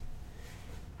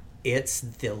It's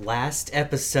the last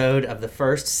episode of the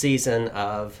first season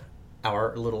of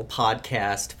our little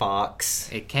podcast,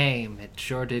 Fox. It came. It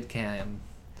sure did come.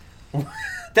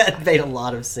 That made a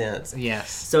lot of sense.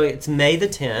 Yes. So it's May the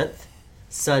 10th,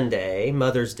 Sunday,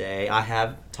 Mother's Day. I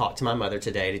have talked to my mother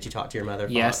today. Did you talk to your mother,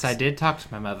 Fox? Yes, I did talk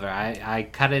to my mother. I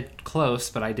cut it close,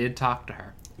 but I did talk to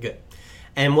her. Good.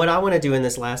 And what I want to do in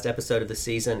this last episode of the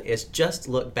season is just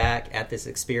look back at this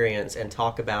experience and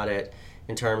talk about it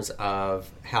in terms of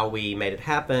how we made it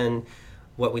happen,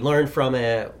 what we learned from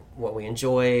it, what we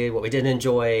enjoyed, what we didn't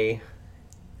enjoy,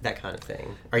 that kind of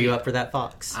thing. Are you up for that,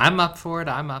 Fox? I'm up for it.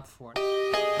 I'm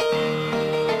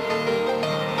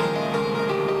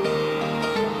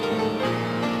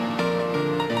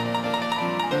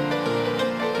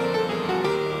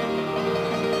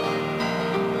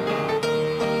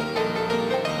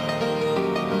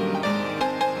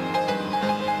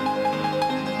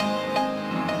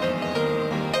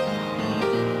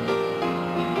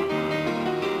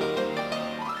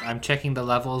checking the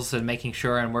levels and making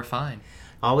sure, and we're fine.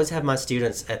 I always have my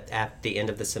students at the end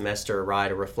of the semester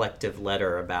write a reflective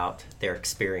letter about their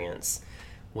experience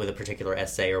with a particular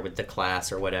essay or with the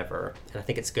class or whatever. And I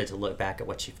think it's good to look back at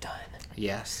what you've done.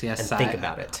 Yes. And think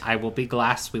about it. I will be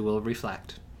glass. We will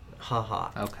reflect.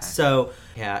 Ha. Okay. So,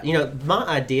 my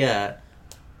idea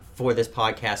for this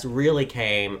podcast really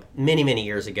came many, many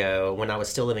years ago when I was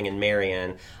still living in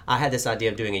Marion. I had this idea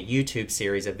of doing a YouTube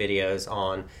series of videos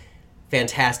on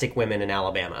fantastic women in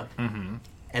Alabama. Mm-hmm.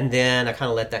 And then I kind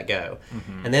of let that go.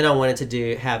 Mm-hmm. And then I wanted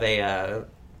to have a,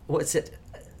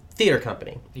 theater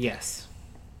company. Yes.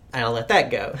 And I let that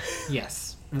go.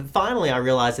 Yes. Finally, I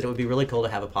realized that it would be really cool to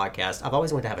have a podcast. I've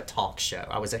always wanted to have a talk show.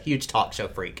 I was a huge talk show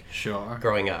freak. Sure.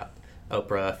 Growing up.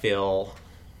 Oprah, Phil,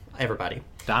 everybody.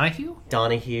 Donahue,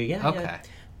 yeah. Okay. Yeah.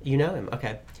 You know him.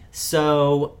 Okay.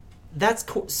 So that's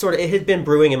sort of, it had been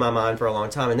brewing in my mind for a long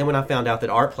time. And then when I found out that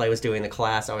Art Play was doing the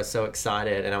class, I was so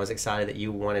excited. And I was excited that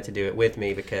you wanted to do it with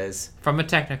me because... From a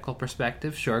technical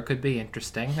perspective, sure, it could be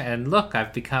interesting. And look,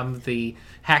 I've become the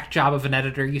hack job of an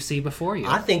editor you see before you.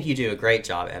 I think you do a great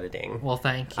job editing. Well,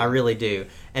 thank you. I really do.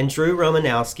 And Drew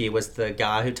Romanowski was the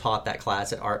guy who taught that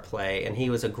class at Art Play, and he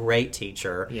was a great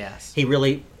teacher. Yes. He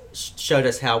really showed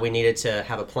us how we needed to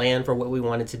have a plan for what we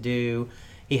wanted to do.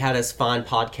 He had us find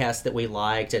podcasts that we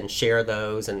liked and share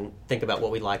those and think about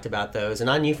what we liked about those. And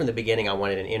I knew from the beginning I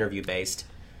wanted an interview-based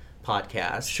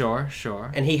podcast.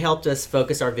 Sure. And he helped us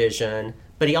focus our vision,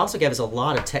 but he also gave us a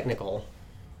lot of technical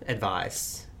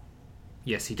advice.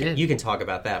 Yes, he did. You can talk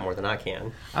about that more than I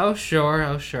can. Oh,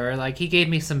 sure. Like, he gave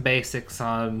me some basics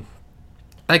on...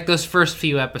 Like, those first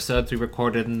few episodes we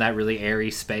recorded in that really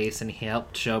airy space, and he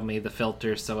helped show me the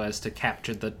filters so as to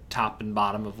capture the top and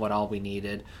bottom of what all we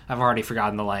needed. I've already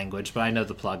forgotten the language, but I know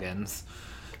the plugins.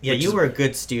 Yeah, you were a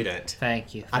good student.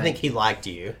 Thank you. I think he liked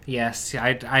you. Yes,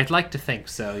 I'd like to think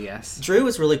so, yes. Drew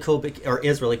is really cool, or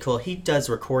is really cool. He does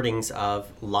recordings of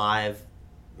live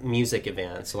music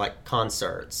events, like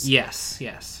concerts. Yes.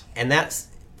 And that's,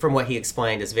 from what he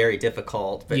explained, is very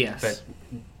difficult, but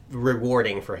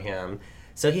rewarding for him.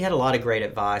 So he had a lot of great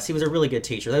advice. He was a really good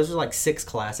teacher. Those were like 6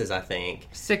 classes, I think.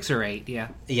 6 or 8, yeah.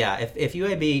 Yeah, if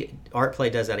UAB Art Play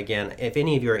does that again, if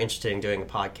any of you are interested in doing a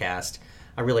podcast,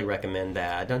 I really recommend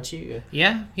that, don't you?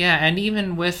 Yeah, and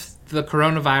even with the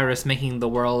coronavirus making the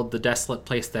world the desolate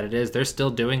place that it is, they're still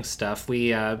doing stuff.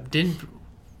 We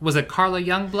was it Carla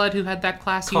Youngblood who had that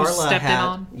class you stepped in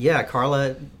on? Yeah,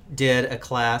 Carla did a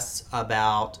class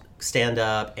about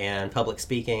stand-up and public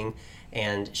speaking,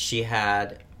 and she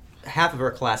had... half of her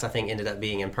class, I think, ended up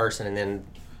being in person, and then...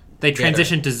 They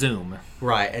transitioned to Zoom.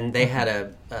 Right, and they had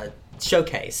a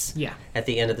showcase at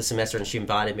the end of the semester, and she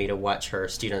invited me to watch her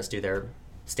students do their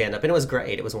stand-up, and it was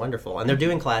great. It was wonderful. And they're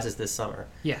doing classes this summer.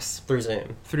 Yes.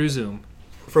 Through Zoom.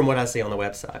 From what I see on the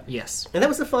website. Yes. And that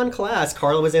was a fun class.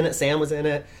 Carla was in it, Sam was in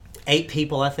it. 8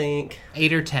 people, I think.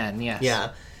 8 or 10, yes.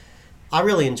 Yeah. I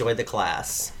really enjoyed the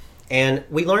class. And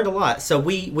we learned a lot. So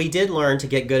we did learn to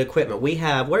get good equipment. We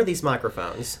have, what are these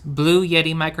microphones? Blue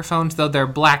Yeti microphones, though they're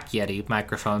black Yeti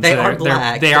microphones. They are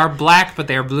black. They are black, but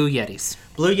they are Blue Yetis.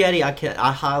 Blue Yeti,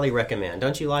 I highly recommend.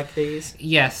 Don't you like these?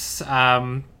 Yes.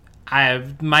 My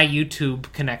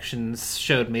YouTube connections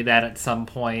showed me that at some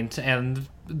point, and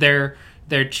they're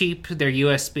cheap, they're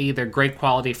USB, they're great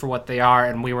quality for what they are,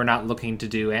 and we were not looking to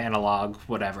do analog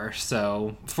whatever.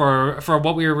 So for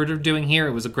what we were doing here,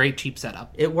 it was a great cheap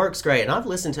setup. It works great, and I've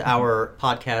listened to our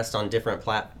podcast on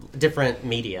different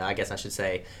media, I guess I should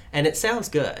say, and it sounds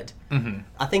good. Mm-hmm.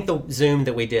 I think the Zoom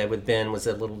that we did with Ben was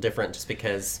a little different just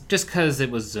because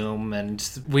it was Zoom,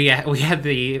 and we had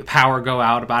the power go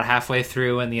out about halfway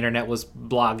through, and the internet was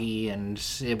bloggy, and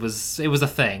it was a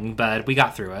thing, but we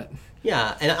got through it.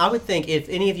 Yeah, and I would think if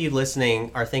any of you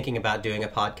listening are thinking about doing a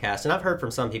podcast, and I've heard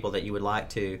from some people that you would like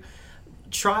to,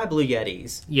 try Blue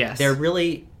Yetis. Yes. They're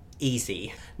really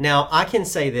easy. Now, I can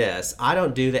say this. I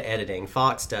don't do the editing.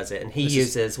 Fox does it, and he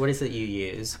uses... What is it you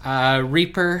use?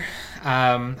 Reaper.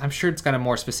 I'm sure it's got a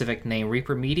more specific name.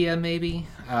 Reaper Media, maybe?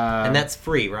 And that's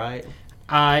free, right?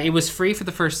 It was free for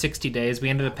the first 60 days. We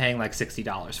ended up paying like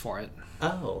 $60 for it.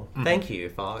 Oh, thank you,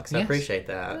 Fox. I appreciate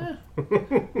that.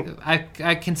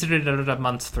 I considered it a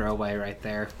month's throwaway right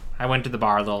there. I went to the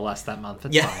bar a little less that month.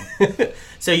 It's fine.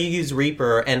 So you use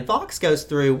Reaper, and Fox goes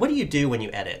through... What do you do when you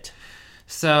edit?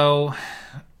 So...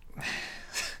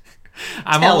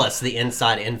 Tell us the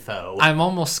inside info. I'm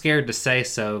almost scared to say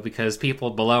so because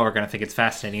people below are going to think it's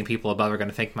fascinating. People above are going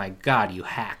to think, my God, you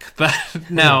hack. But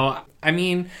no, I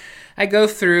mean, I go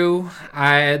through.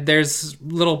 There's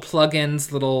little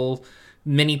plugins, little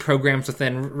mini programs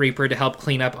within Reaper to help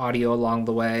clean up audio along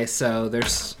the way. So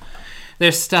there's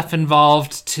stuff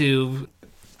involved to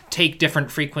take different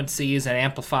frequencies and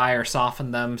amplify or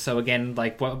soften them. So again,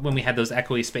 like when we had those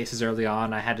echoey spaces early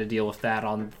on, I had to deal with that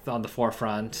on the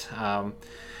forefront.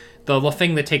 The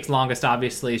thing that takes longest,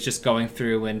 obviously, is just going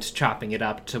through and chopping it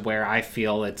up to where I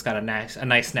feel it's got a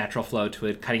nice natural flow to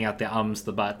it, cutting out the ums,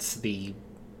 the buts, the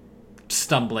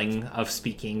stumbling of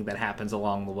speaking that happens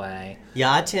along the way.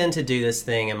 Yeah, I tend to do this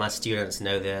thing, and my students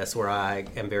know this, where I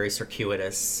am very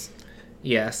circuitous.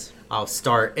 Yes. I'll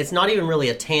start. It's not even really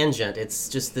a tangent. It's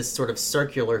just this sort of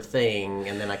circular thing,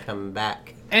 and then I come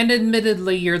back. And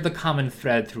admittedly, you're the common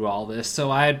thread through all this,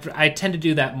 so I tend to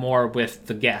do that more with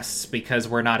the guests because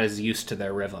we're not as used to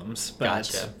their rhythms. But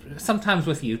Gotcha. Sometimes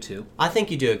with you too. I think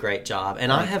you do a great job,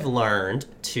 and I have learned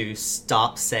to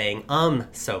stop saying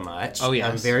so much. Oh,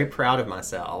 yes. I'm very proud of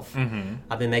myself. Mm-hmm.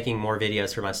 I've been maing more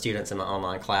videos for my students in my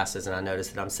online classes, and I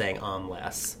noticed that I'm saying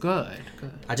less. Good.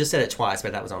 I just said it twice,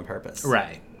 but that was on purpose.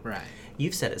 Right.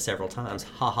 You've said it several times.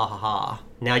 Ha, ha, ha, ha.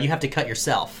 Now you have to cut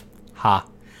yourself. Ha.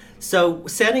 So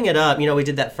setting it up, we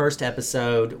did that first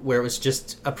episode where it was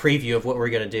just a preview of what we're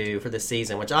going to do for this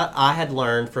season, which I had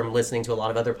learned from listening to a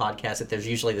lot of other podcasts that there's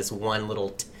usually this one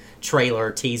little trailer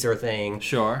teaser thing.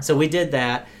 Sure. So we did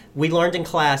that. We learned in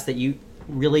class that you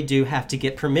really do have to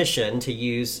get permission to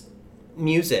use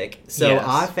music. So Yes.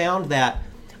 I found that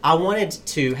I wanted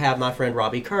to have my friend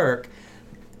Robbie Kirk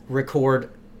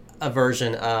record a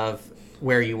version of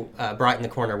Where You Brighten the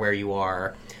Corner Where You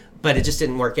Are, but it just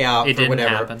didn't work out. It for didn't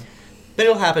whatever. happen. But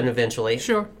it'll happen eventually.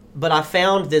 Sure. But I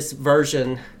found this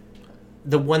version,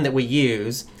 the one that we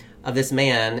use, of this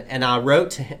man, and I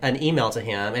wrote an email to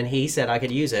him, and he said I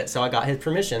could use it, so I got his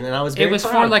permission, and I was very It was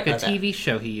proud for like a of that. TV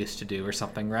show he used to do or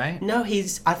something, right? No,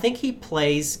 I think he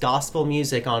plays gospel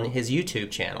music on his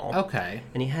YouTube channel. Okay.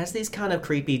 And he has these kind of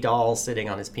creepy dolls sitting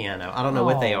on his piano. I don't know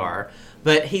what they Oh. are,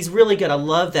 but he's really good. I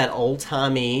love that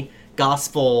old-timey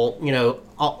gospel,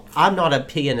 I'm not a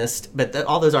pianist, but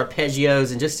all those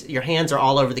arpeggios and just your hands are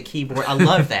all over the keyboard. I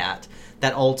love that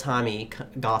old-timey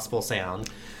gospel sound.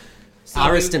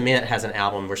 Iris DeMent has an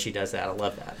album where she does that. I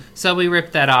love that. So we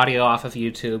ripped that audio off of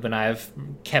YouTube, and I've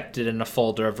kept it in a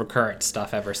folder of recurrent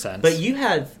stuff ever since. But you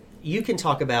can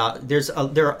talk about, there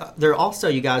are also,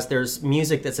 you guys, there's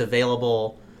music that's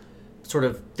available sort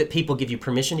of that people give you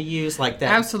permission to use, like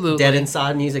that Absolutely. Dead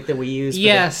Inside music that we use.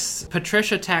 Yes,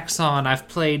 Patricia Taxon. I've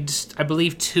played, I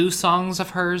believe, 2 songs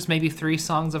of hers, maybe 3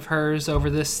 songs of hers over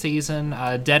this season.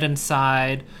 Dead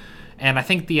Inside, and I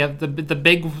think the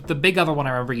big other one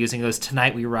I remember using was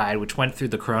Tonight We Ride, which went through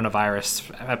the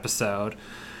coronavirus episode.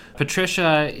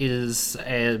 Patricia is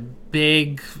a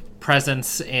big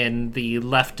presence in the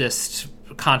leftist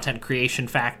content creation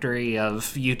factory of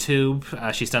YouTube.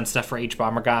 She's done stuff for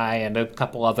Hbomberguy and a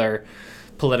couple other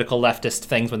political leftist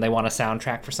things when they want a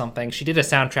soundtrack for something. She did a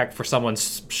soundtrack for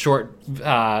someone's short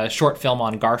film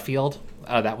on Garfield.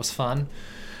 That was fun.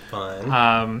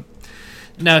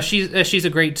 No, she's a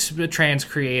great trans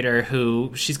creator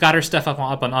who she's got her stuff up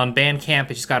on Bandcamp,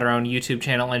 and she's got her own YouTube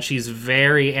channel, and she's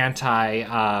very anti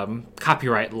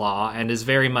copyright law and is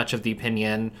very much of the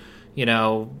opinion,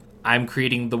 I'm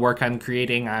creating the work I'm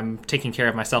creating. I'm taking care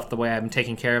of myself the way I'm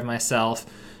taking care of myself.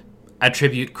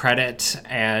 Attribute credit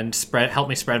and help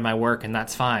me spread my work, and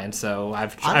that's fine. So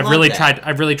I've really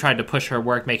tried to push her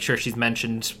work, make sure she's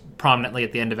mentioned prominently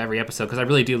at the end of every episode, because I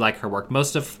really do like her work.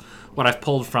 Most of what I've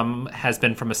pulled from has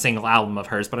been from a single album of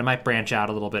hers, but I might branch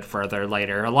out a little bit further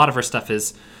later. A lot of her stuff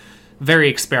is very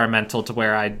experimental to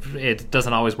where it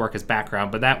doesn't always work as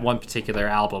background, but that one particular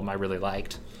album I really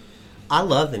liked. I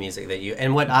love the music that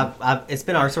and what it's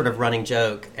been our sort of running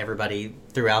joke, everybody,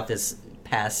 throughout this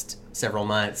past several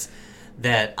months,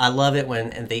 that I love it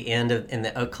when at the end in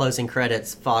the closing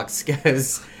credits, Fox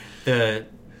goes, the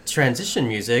transition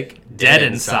music, Dead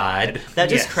Inside. That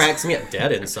just Yes. cracks me up.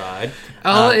 Dead Inside.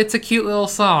 Oh, it's a cute little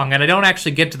song, and I don't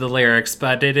actually get to the lyrics,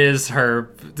 but it is her.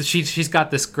 She's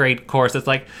got this great chorus that's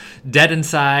like, "Dead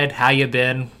inside, how you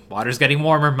been? Water's getting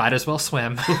warmer, might as well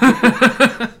swim."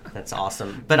 That's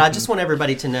awesome. But I just want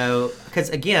everybody to know, because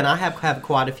again, I have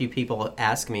quite a few people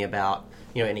ask me about,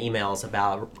 in emails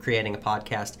about creating a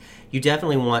podcast. You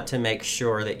definitely want to make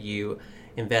sure that you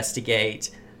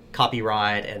investigate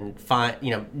copyright and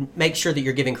make sure that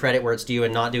you're giving credit where it's due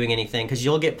and not doing anything, because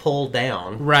you'll get pulled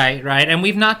down. Right. And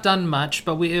we've not done much,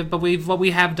 but what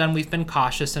we have done, we've been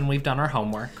cautious and we've done our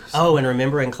homework. Oh, and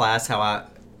remember in class how I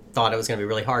thought it was going to be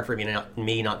really hard for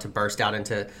me not to burst out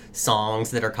into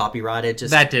songs that are copyrighted.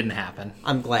 That didn't happen.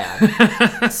 I'm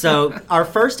glad. So our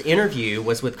first interview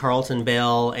was with Carlton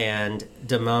Bell and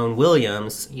Damone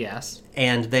Williams. Yes.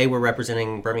 And they were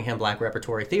representing Birmingham Black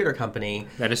Repertory Theater Company.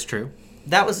 That is true.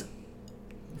 That was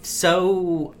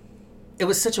it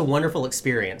was such a wonderful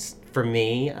experience for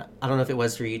me. I don't know if it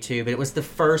was for you too, but it was the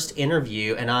first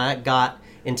interview, and I got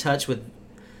in touch with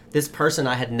this person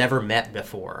I had never met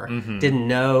before, didn't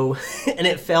know, and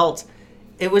I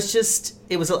was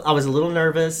a little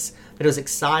nervous, but it was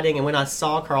exciting. And when I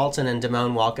saw Carlton and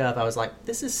Damone walk up, I was like,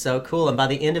 this is so cool. And by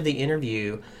the end of the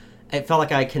interview, it felt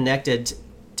like I connected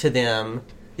to them,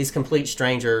 these complete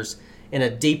strangers, in a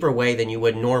deeper way than you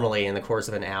would normally in the course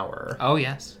of an hour. Oh,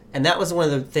 yes. And that was one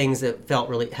of the things that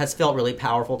has felt really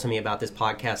powerful to me about this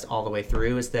podcast all the way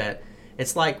through, is that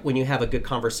it's like when you have a good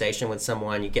conversation with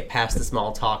someone, you get past the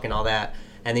small talk and all that,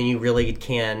 and then you really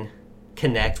can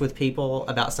connect with people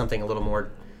about something a little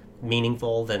more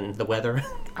meaningful than the weather.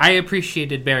 I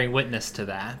appreciated bearing witness to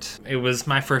that. It was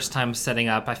my first time setting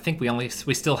up. I think we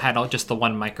still had just the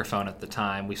one microphone at the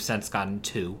time. We've since gotten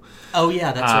two. Oh,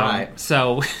 yeah, that's right.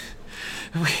 So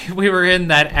we were in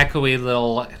that echoey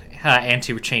little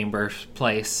antechamber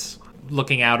place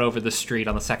looking out over the street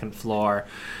on the second floor.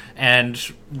 And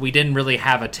we didn't really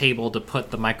have a table to put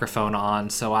the microphone on,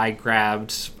 so I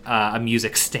grabbed a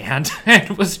music stand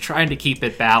and was trying to keep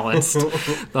it balanced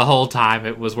the whole time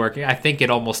it was working. I think it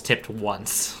almost tipped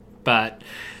once, but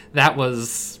that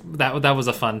was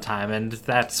a fun time, and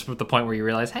that's the point where you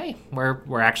realize, hey,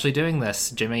 we're actually doing this.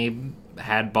 Jimmy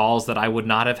had balls that I would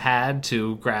not have had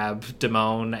to grab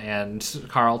Damone and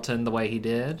Carlton the way he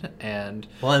did, and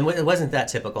it wasn't that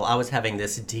typical. I was having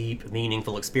this deep,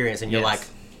 meaningful experience, and you're like,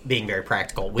 being very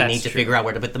practical. We need to figure out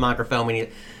where to put the microphone.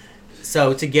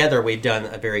 So together we've done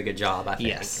a very good job, I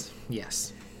think.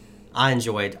 Yes. I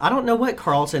don't know what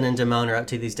Carlton and Damone are up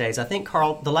to these days. I think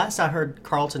the last I heard,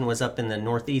 Carlton was up in the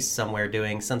Northeast somewhere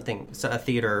doing a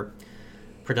theater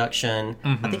production.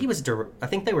 Mm-hmm. I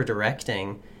think they were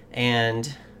directing,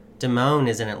 and Damone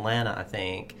is in Atlanta, I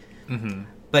think. Mm-hmm.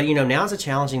 But, now's a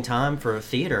challenging time for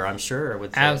theater, I'm sure.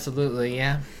 Absolutely,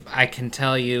 yeah. I can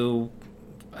tell you,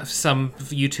 some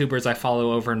YouTubers I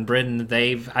follow over in Britain,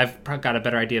 I've got a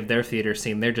better idea of their theater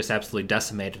scene. They're just absolutely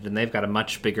decimated, and they've got a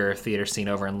much bigger theater scene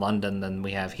over in London than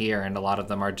we have here, and a lot of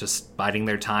them are just biding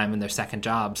their time in their second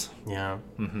jobs. Yeah.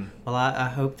 Mm-hmm. Well, I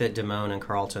hope that Damone and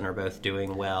Carlton are both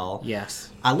doing well.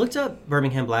 Yes. I looked up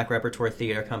Birmingham Black Repertory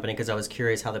Theater Company because I was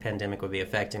curious how the pandemic would be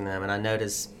affecting them, and I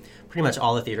noticed pretty much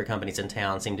all the theater companies in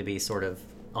town seem to be sort of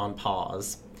on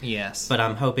pause. Yes. But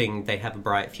I'm hoping they have a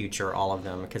bright future, all of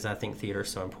them, because I think theater is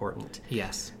so important.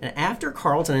 Yes. And after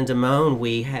Carlton and Damone,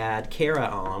 we had Kara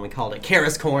on. We called it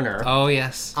Kara's Corner. Oh,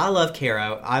 yes. I love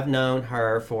Kara. I've known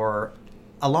her for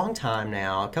a long time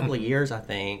now, a couple of years, I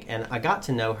think. And I got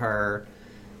to know her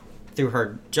through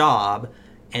her job,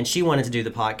 and she wanted to do the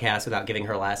podcast without giving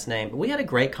her last name. But we had a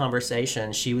great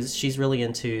conversation. She's really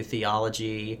into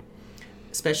theology,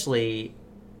 especially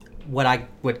what I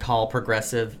would call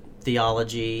progressive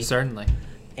theology. Certainly.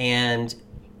 And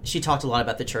she talked a lot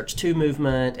about the Church 2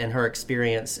 movement and her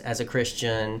experience as a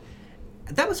Christian.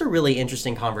 That was a really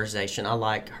interesting conversation. I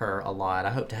like her a lot. I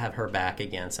hope to have her back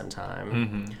again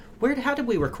sometime. Mm-hmm. How did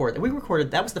we record?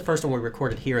 That was the first one we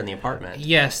recorded here in the apartment.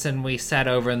 Yes, and we sat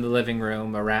over in the living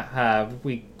room.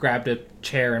 We grabbed a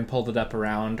chair and pulled it up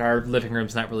around. Our living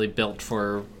room's not really built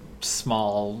for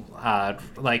small,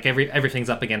 everything's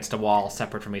up against a wall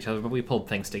separate from each other, but we pulled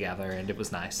things together and it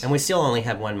was nice. And we still only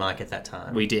had one mic at that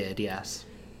time. We did, yes.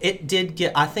 It did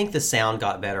I think the sound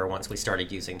got better once we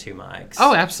started using two mics.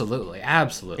 Oh, absolutely.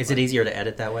 Is it easier to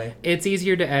edit that way? It's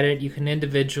easier to edit. You can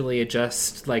individually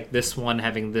adjust, like this one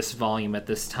having this volume at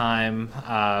this time.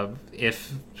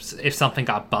 If something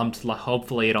got bumped,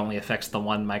 hopefully it only affects the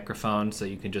one microphone, so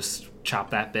you can just chop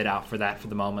that bit out for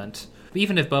the moment.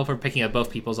 Even if both are picking up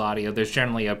both people's audio, there's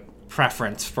generally a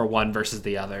preference for one versus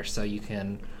the other, so you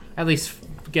can at least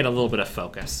get a little bit of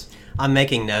focus. I'm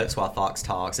making notes while Fox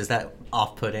talks. Is that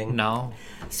off-putting? No.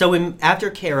 So after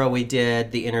Kara, we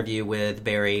did the interview with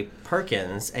Barry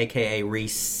Perkins, a.k.a.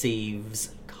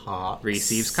 Receives Cox.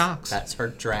 Receives Cox. That's her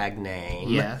drag name.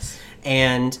 Yes.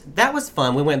 And that was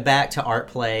fun. We went back to Art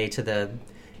Play, to the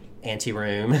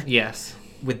anteroom. Yes.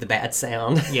 With the bad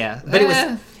sound. Yeah.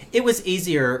 But it was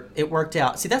easier. It worked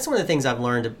out. See, that's one of the things I've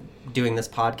learned doing this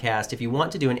podcast. If you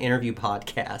want to do an interview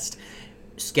podcast,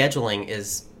 scheduling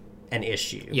is an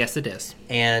issue. Yes, it is.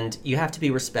 And you have to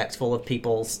be respectful of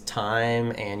people's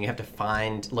time, and you have to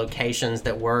find locations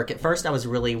that work. At first, I was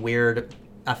really weird.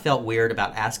 I felt weird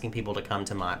about asking people to come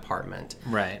to my apartment.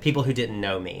 Right. People who didn't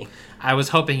know me. I was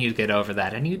hoping you'd get over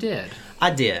that, and you did.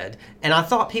 I did. And I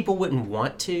thought people wouldn't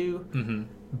want to. Mm-hmm.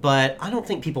 But I don't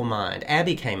think people mind.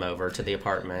 Abby came over to the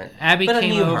apartment. Abby but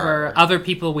came I knew over. her. Other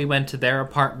people, we went to their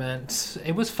apartment.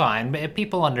 It was fine.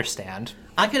 People understand.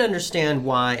 I could understand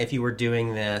why, if you were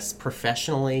doing this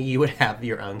professionally, you would have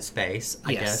your own space,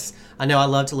 I guess. I know I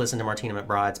love to listen to Martina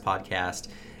McBride's podcast.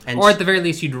 And or at the very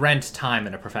least, you'd rent time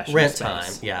in a professional rent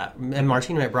space. time, yeah. And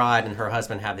Martina McBride and her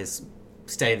husband have this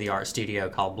state-of-the-art studio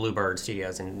called Bluebird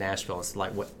Studios in Nashville. It's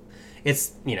like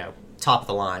it's top of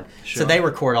the line. Sure. So they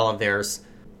record all of theirs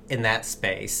in that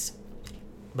space.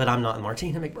 But I'm not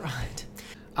Martina McBride.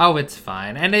 Oh, it's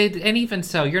fine. And even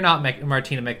so, you're not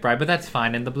Martina McBride, but that's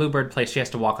fine. In the Bluebird place, she has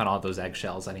to walk on all those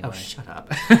eggshells anyway. Oh, shut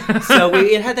up. So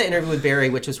we had that interview with Barry,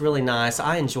 which was really nice.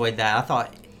 I enjoyed that. I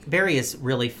thought Barry is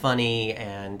really funny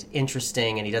and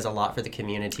interesting, and he does a lot for the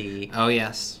community. Oh,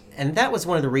 yes. And that was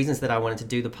one of the reasons that I wanted to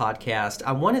do the podcast.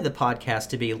 I wanted the podcast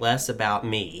to be less about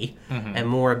me and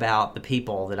more about the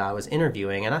people that I was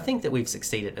interviewing, and I think that we've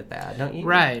succeeded at that, don't you?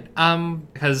 Right.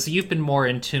 Because you've been more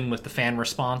in tune with the fan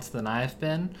response than I've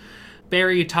been.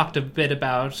 Barry talked a bit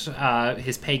about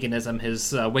his paganism,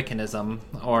 his Wiccanism,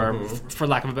 or for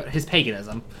lack of a better, his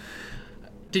paganism.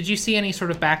 Did you see any sort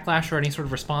of backlash or any sort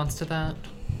of response to that?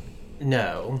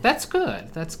 No. That's good.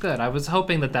 That's good. I was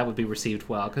hoping that would be received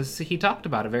well, because he talked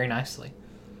about it very nicely.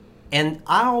 And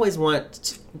I always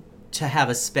want to have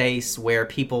a space where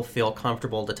people feel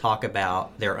comfortable to talk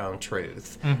about their own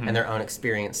truth and their own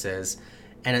experiences.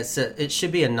 And it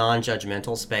should be a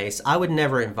non-judgmental space. I would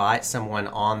never invite someone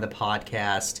on the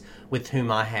podcast with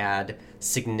whom I had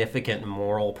significant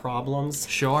moral problems.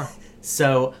 Sure.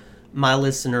 So my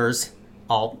listeners,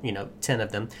 all 10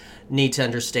 of them, need to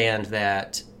understand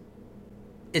that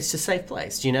it's a safe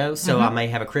place, So I may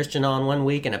have a Christian on one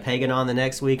week and a pagan on the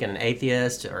next week and an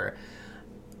atheist, or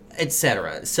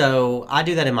etc. So I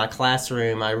do that in my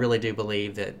classroom. I really do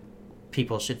believe that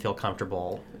people should feel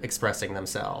comfortable expressing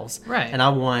themselves. Right. And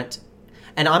I'm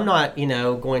not,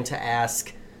 going to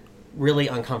ask really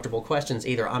uncomfortable questions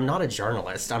either. I'm not a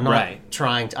journalist. I'm not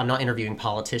I'm not interviewing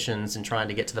politicians and trying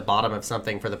to get to the bottom of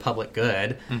something for the public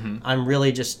good. I'm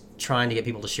really just trying to get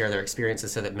people to share their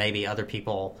experiences so that maybe other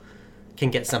people can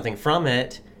get something from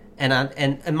it. Remember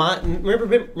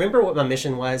what my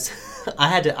mission was?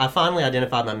 I finally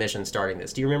identified my mission starting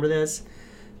this. Do you remember this?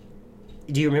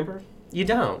 Do you remember? You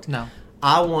don't. No.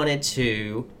 I wanted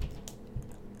to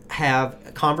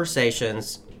have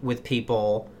conversations with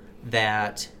people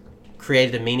that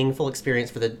created a meaningful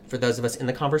experience for those of us in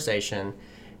the conversation,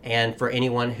 and for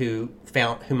anyone who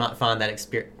might find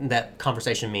that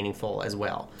conversation meaningful as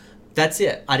well. That's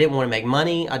it. I didn't want to make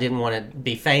money. I didn't want to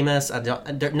be famous.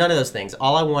 None of those things.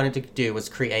 All I wanted to do was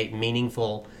create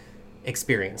meaningful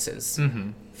experiences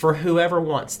for whoever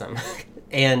wants them.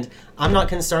 And I'm not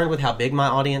concerned with how big my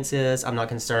audience is. I'm not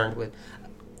concerned with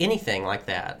anything like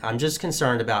that. I'm just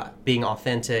concerned about being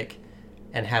authentic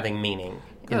and having meaning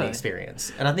in the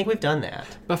experience. And I think we've done that.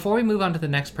 Before we move on to the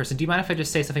next person, do you mind if I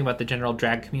just say something about the general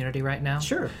drag community right now?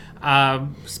 Sure.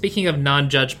 Speaking of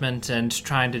non-judgment and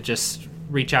trying to just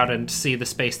reach out and see the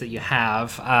space that you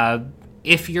have,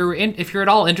 if you're at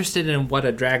all interested in what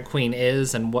a drag queen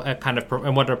is and what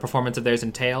a performance of theirs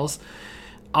entails,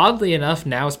 oddly enough,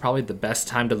 now is probably the best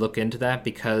time to look into that,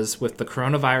 because with the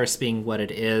coronavirus being what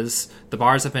it is, the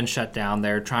bars have been shut down.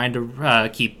 They're trying to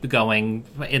keep going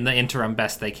in the interim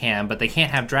best they can, but they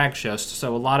can't have drag shows.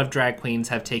 So a lot of drag queens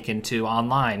have taken to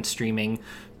online streaming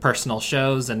personal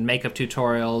shows and makeup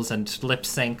tutorials and lip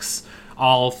syncs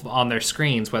all on their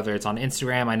screens, whether it's on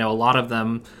Instagram. I know a lot of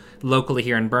them locally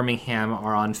here in Birmingham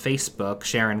are on Facebook.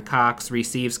 Sharon Cox,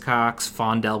 Receives Cox,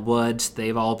 Fondell Wood,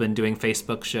 they've all been doing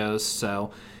Facebook shows.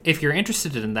 So if you're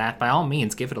interested in that, by all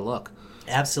means, give it a look.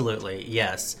 Absolutely,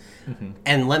 yes.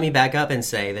 And let me back up and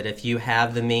say that if you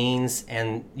have the means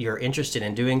and you're interested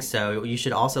in doing so, you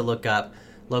should also look up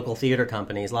local theater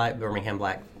companies like Birmingham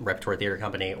Black Repertory Theater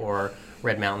Company or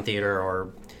Red Mountain Theater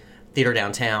or Theater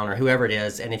Downtown or whoever it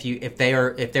is. And if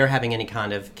they're having any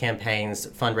kind of campaigns,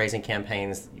 fundraising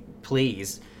campaigns,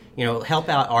 please help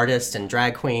out artists and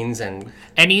drag queens. And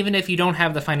even if you don't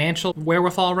have the financial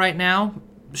wherewithal right now,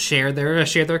 share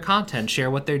their content, share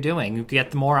what they're doing,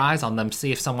 get more eyes on them,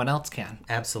 see if someone else can.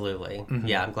 Absolutely.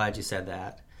 Yeah, I'm glad you said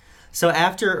that. So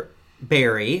after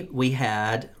Barry, we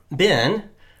had Ben,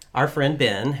 our friend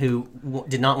Ben, who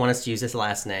did not want us to use his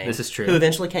last name. This is true. Who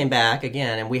eventually came back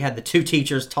again, and we had the two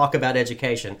teachers talk about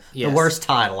education. Yes. The worst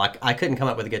title. I couldn't come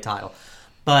up with a good title.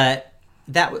 But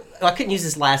I couldn't use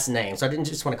his last name, so I didn't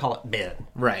just want to call it Ben.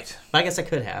 Right. But I guess I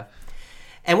could have.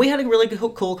 And we had a really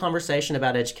cool conversation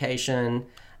about education.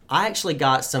 I actually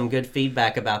got some good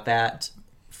feedback about that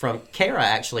from Kara.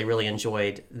 Actually really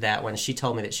enjoyed that one. She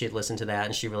told me that she had listened to that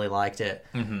and she really liked it.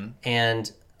 Mm-hmm.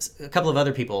 And a couple of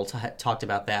other people talked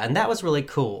about that, and that was really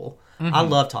cool. Mm-hmm. I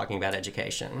love talking about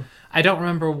education. I don't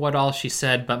remember what all she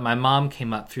said, but my mom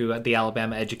came up through the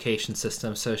Alabama education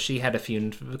system, so she had a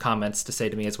few comments to say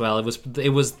to me as well. It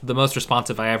was the most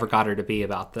responsive I ever got her to be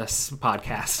about this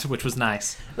podcast, which was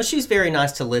nice. Well, she's very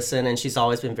nice to listen, and she's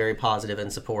always been very positive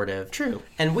and supportive. True.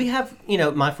 And we have,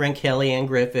 my friend Kelly Ann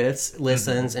Griffiths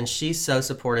listens, and she's so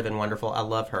supportive and wonderful. I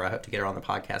love her. I hope to get her on the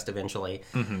podcast eventually.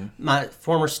 Mm-hmm. My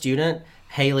former student,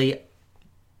 Haley,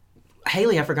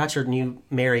 I forgot your new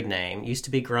married name. Used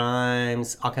to be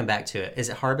Grimes. I'll come back to it. Is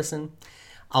it Harbison?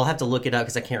 I'll have to look it up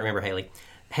because I can't remember Haley.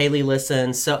 Haley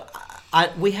listens. So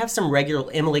we have some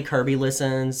regular. Emily Kirby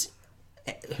listens,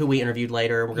 who we interviewed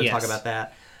later. We're going to talk about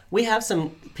that. We have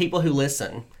some people who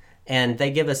listen, and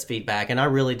they give us feedback, and I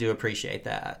really do appreciate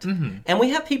that. Mm-hmm. And we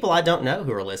have people I don't know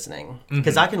who are listening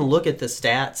because I can look at the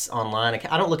stats online.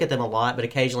 I don't look at them a lot, but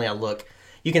occasionally I look.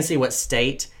 You can see what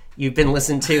state you've been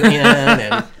listened to in,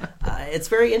 and it's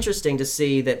very interesting to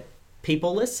see that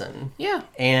people listen. Yeah.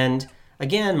 And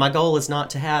again, my goal is not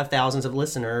to have thousands of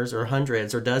listeners or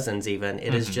hundreds or dozens even.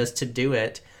 It is just to do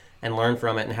it and learn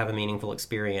from it and have a meaningful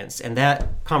experience. And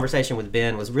that conversation with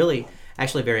Ben was really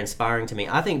actually very inspiring to me.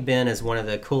 I think Ben is one of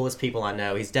the coolest people I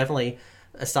know. He's definitely,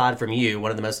 aside from you,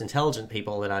 one of the most intelligent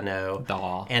people that I know.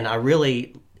 Aww. And I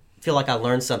really feel like I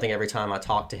learn something every time I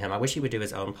talk to him. I wish he would do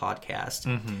his own podcast.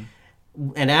 Mm-hmm.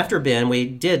 And after Ben, we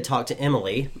did talk to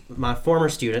Emily, my former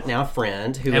student, now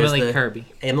friend, who Emily Kirby.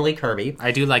 Emily Kirby.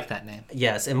 I do like that name.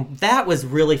 Yes, and that was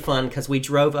really fun because we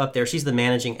drove up there. She's the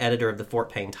managing editor of the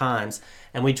Fort Payne Times,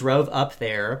 and we drove up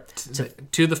there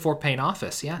to the Fort Payne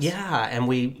office. Yes. Yeah, and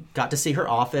we got to see her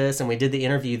office, and we did the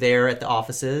interview there at the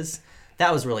offices.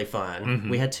 That was really fun. Mm-hmm.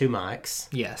 We had 2 mics.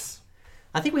 Yes.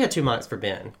 I think we had 2 mics for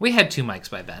Ben. We had 2 mics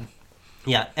by Ben.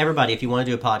 Yeah, everybody, if you want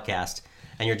to do a podcast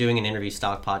and you're doing an interview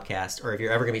stock podcast, or if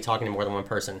you're ever going to be talking to more than one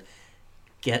person,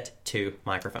 get 2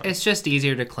 microphones. It's just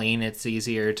easier to clean. It's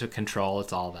easier to control.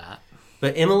 It's all that.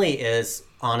 But Emily is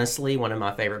honestly one of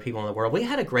my favorite people in the world. We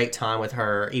had a great time with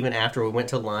her even after we went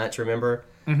to lunch, remember?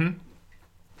 Mm-hmm.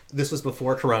 This was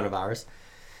before coronavirus.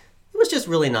 It was just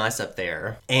really nice up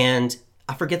there. And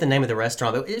I forget the name of the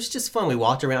restaurant, but it was just fun. We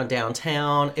walked around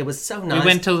downtown. It was so nice. We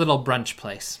went to a little brunch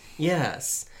place.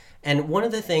 Yes. And one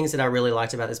of the things that I really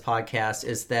liked about this podcast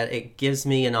is that it gives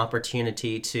me an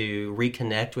opportunity to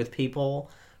reconnect with people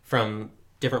from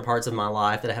different parts of my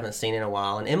life that I haven't seen in a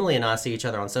while. And Emily and I see each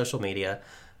other on social media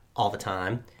all the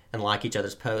time and like each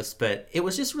other's posts. But it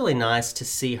was just really nice to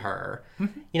see her.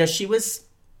 Mm-hmm. She was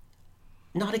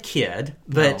not a kid,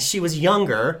 but she was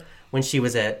younger when she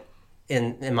was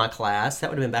in my class. That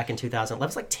would have been back in 2011. That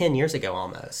was like 10 years ago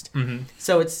almost. Mm-hmm.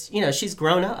 So it's, she's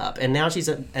grown up, and now she's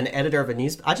an editor of a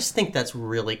news. I just think that's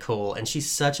really cool, and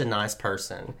she's such a nice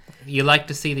person. You like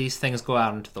to see these things go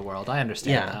out into the world. I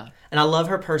understand that. And I love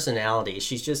her personality.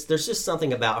 There's just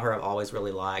something about her I've always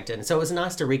really liked. And so it was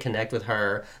nice to reconnect with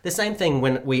her. The same thing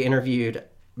when we interviewed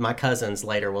my cousins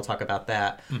later. We'll talk about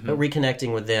that. Mm-hmm. But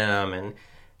reconnecting with them, and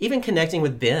even connecting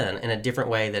with Ben in a different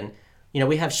way than...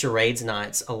 we have charades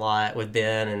nights a lot with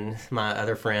Ben and my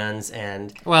other friends,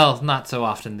 and... Well, not so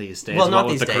often these days. Well, not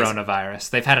these days. With the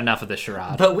coronavirus. They've had enough of the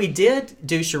charade. But we did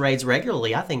do charades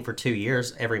regularly, I think, for 2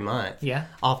 years, every month. Yeah.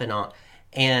 Off and on.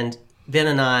 And Ben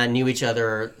and I knew each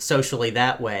other socially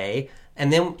that way.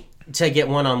 And then to get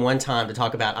one-on-one time to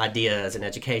talk about ideas and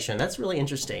education, that's really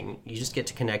interesting. You just get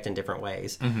to connect in different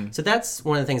ways. Mm-hmm. So that's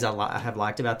one of the things I have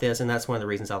liked about this, and that's one of the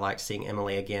reasons I liked seeing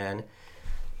Emily again.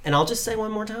 And I'll just say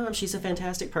one more time, she's a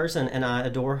fantastic person, and I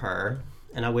adore her,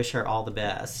 and I wish her all the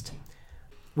best.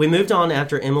 We moved on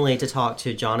after Emily to talk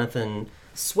to Jonathan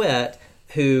Sweat,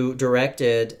 who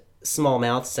directed Small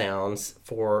Mouth Sounds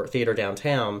for Theater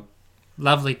Downtown.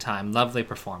 Lovely time, lovely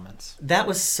performance. That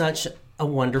was such a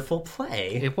wonderful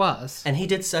play. It was. And he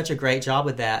did such a great job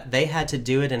with that. They had to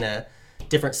do it in a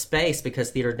different space because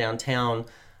Theater Downtown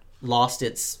lost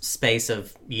its space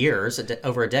of years.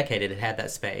 Over a decade, it had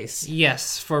that space.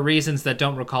 Yes, for reasons that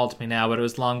don't recall to me now, but it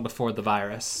was long before the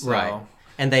virus. So. Right.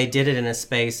 And they did it in a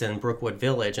space in Brookwood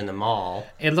Village in the mall.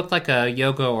 It looked like a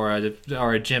yoga or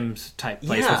a gym type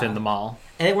place within the mall.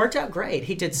 And it worked out great.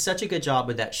 He did such a good job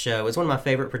with that show. It was one of my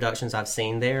favorite productions I've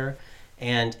seen there.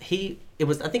 And I think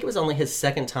it was only his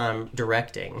second time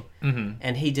directing. Mm-hmm.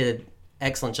 And he did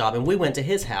excellent job. And we went to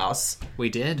his house. We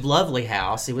did. Lovely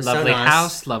house. It was lovely so nice. Lovely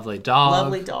house, lovely dog.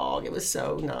 Lovely dog. It was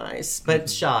so nice. But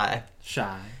shy.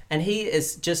 And he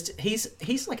is just,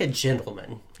 he's like a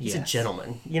gentleman. He's a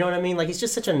gentleman. You know what I mean? Like, he's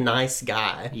just such a nice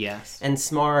guy. Yes. And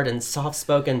smart and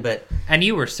soft-spoken, but... And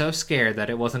you were so scared that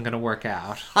it wasn't going to work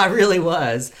out. I really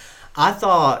was. I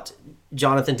thought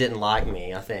Jonathan didn't like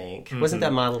me, I think. Mm-hmm. Wasn't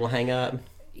that my little hang-up?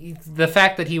 The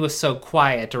fact that he was so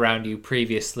quiet around you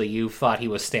previously, you thought he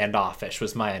was standoffish,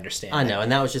 was my understanding. I know, and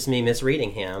that was just me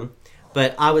misreading him.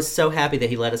 But I was so happy that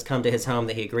he let us come to his home,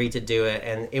 that he agreed to do it,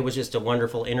 and it was just a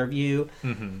wonderful interview.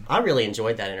 Mm-hmm. I really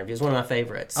enjoyed that interview. It was one of my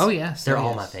favorites. Oh, yes. They're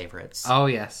all my favorites. Oh,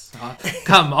 yes.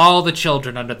 Come, all the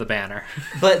children under the banner.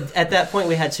 But at that point,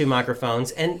 we had 2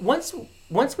 microphones, and once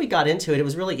we got into it, it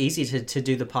was really easy to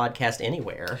do the podcast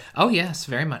anywhere. Oh, yes,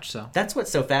 very much so. That's what's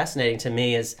so fascinating to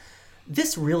me is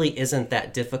this really isn't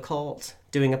that difficult,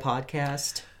 doing a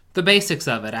podcast. The basics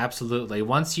of it, absolutely.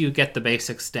 Once you get the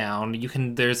basics down,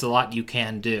 there's a lot you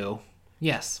can do.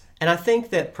 Yes. And I think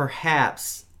that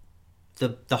perhaps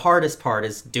the hardest part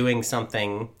is doing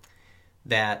something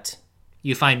that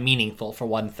you find meaningful, for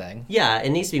one thing. Yeah,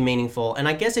 it needs to be meaningful. And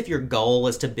I guess if your goal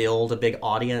is to build a big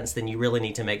audience, then you really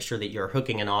need to make sure that you're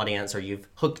hooking an audience, or you've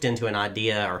hooked into an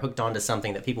idea or hooked onto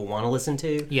something that people want to listen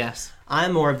to. Yes.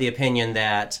 I'm more of the opinion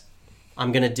that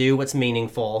I'm going to do what's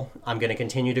meaningful. I'm going to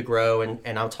continue to grow,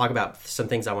 and I'll talk about some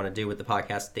things I want to do with the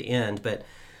podcast at the end. But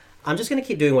I'm just going to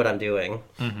keep doing what I'm doing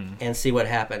and see what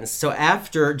happens. So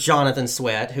after Jonathan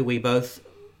Sweat, who we both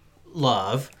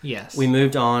love, yes, we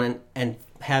moved on and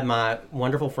had my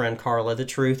wonderful friend Carla, the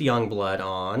Truth Youngblood,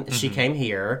 on. She came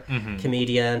here,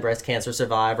 comedian, breast cancer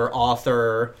survivor,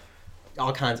 author,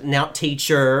 all kinds. Now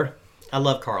teacher. I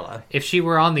love Carla. If she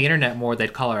were on the internet more,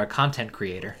 they'd call her a content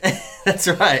creator. That's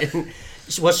right.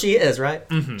 Well, she is, right?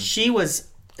 Mm-hmm.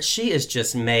 She is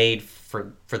just made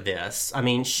for this. I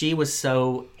mean, she was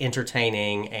so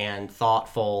entertaining and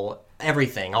thoughtful,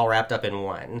 everything all wrapped up in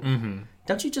one. Mm-hmm.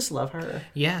 Don't you just love her?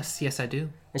 Yes, I do.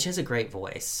 And she has a great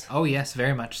voice. Oh, yes,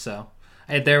 very much so.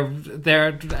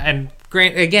 And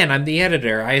great. Again, I'm the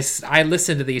editor. I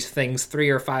listen to these things 3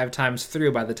 or 5 times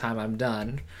through by the time I'm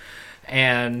done.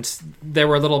 And there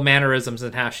were little mannerisms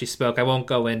in how she spoke. I won't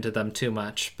go into them too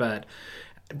much, but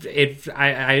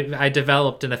I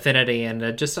developed an affinity and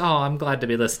I'm glad to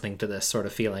be listening to this sort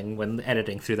of feeling when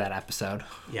editing through that episode.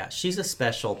 Yeah, she's a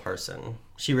special person.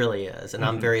 She really is, and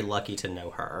I'm very lucky to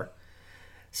know her.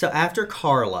 So after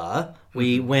Carla,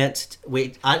 I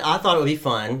thought it would be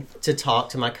fun to talk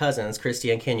to my cousins, Christy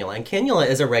and Kenula. And Kenula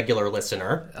is a regular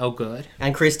listener. Oh, good.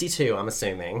 And Christy, too, I'm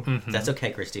assuming. Mm-hmm. That's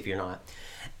okay, Christy, if you're not.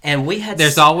 And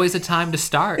there's always a time to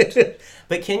start.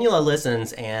 But Kenula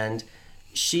listens, and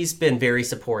she's been very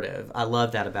supportive. I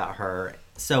love that about her.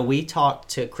 So we talked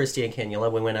to Christy and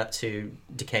Kenula. We went up to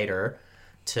Decatur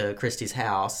to Christy's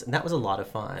house, and that was a lot of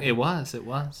fun. It was.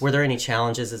 Were there any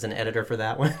challenges as an editor for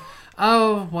that one?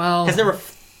 Oh, well... Because there were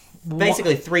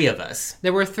basically 3 of us.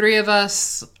 There were 3 of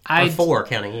us. Or 4,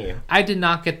 counting you. I did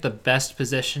not get the best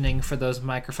positioning for those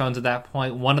microphones at that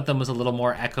point. One of them was a little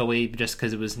more echoey just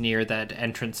because it was near that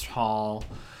entrance hall.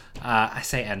 I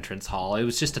say entrance hall. It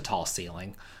was just a tall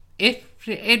ceiling.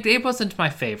 It wasn't my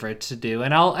favorite to do,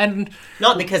 and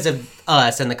not because of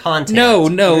us and the content. No.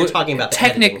 We were talking about the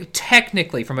editing.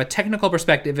 Technically, from a technical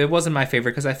perspective, it wasn't my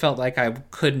favorite because I felt like I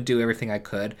couldn't do everything I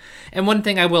could. And one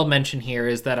thing I will mention here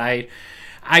is that I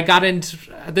got into...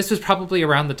 This was probably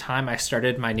around the time I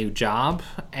started my new job,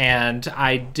 and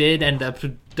I did end up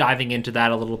diving into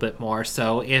that a little bit more.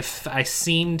 So if I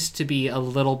seemed to be a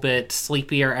little bit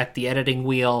sleepier at the editing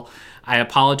wheel, I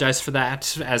apologize for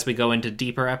that as we go into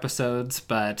deeper episodes,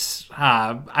 but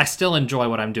I still enjoy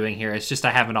what I'm doing here. It's just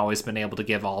I haven't always been able to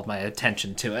give all of my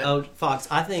attention to it. Oh, Fox,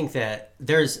 I think that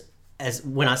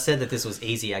when I said that this was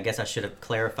easy, I guess I should have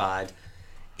clarified.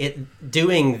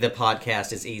 Doing the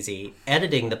podcast is easy.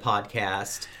 Editing the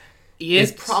podcast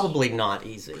is probably not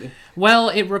easy. Well,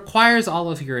 it requires all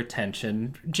of your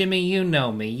attention. Jimmy, you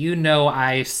know me. You know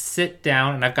I sit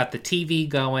down and I've got the TV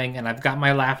going and I've got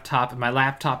my laptop, and my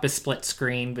laptop is split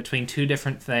screen between 2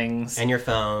 different things. And your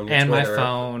phone. And Twitter. My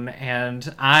phone.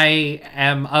 And I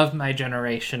am of my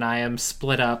generation. I am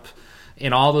split up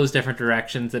in all those different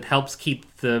directions. It helps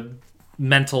keep the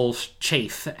mental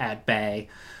chafe at bay.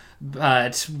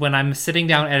 But when I'm sitting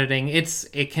down editing,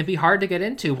 it can be hard to get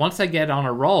into. Once I get on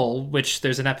a roll, which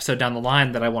there's an episode down the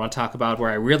line that I want to talk about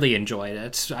where I really enjoyed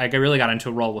it. I really got into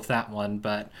a roll with that one,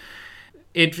 but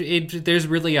there's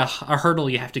really a hurdle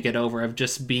you have to get over of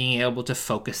just being able to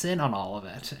focus in on all of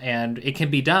it. And it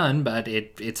can be done, but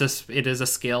it is a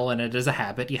skill and it is a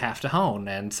habit you have to hone.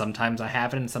 And sometimes I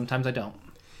have it and sometimes I don't.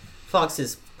 Fox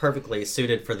is perfectly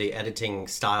suited for the editing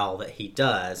style that he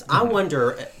does. I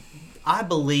wonder, I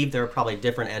believe there are probably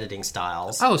different editing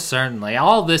styles. Oh, certainly.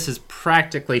 All this is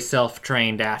practically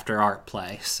self-trained after art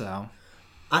play, so...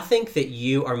 I think that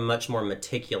you are much more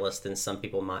meticulous than some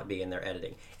people might be in their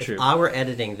editing. True. If I were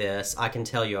editing this, I can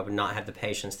tell you I would not have the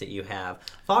patience that you have.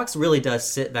 Fox really does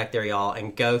sit back there, y'all,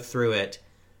 and go through it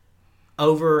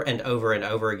over and over and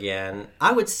over again.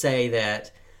 I would say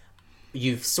that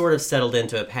you've sort of settled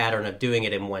into a pattern of doing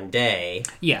it in one day.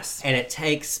 Yes. And it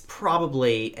takes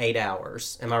probably 8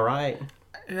 hours. Am I right?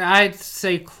 I'd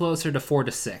say closer to 4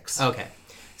 to 6. Okay.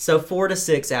 So 4 to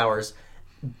 6 hours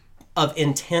of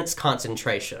intense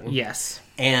concentration. Yes.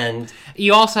 And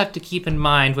you also have to keep in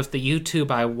mind with the YouTube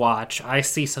I watch, I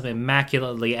see some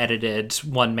immaculately edited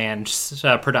one-man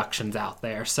productions out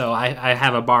there. So I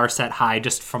have a bar set high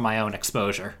just for my own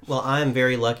exposure. Well, I'm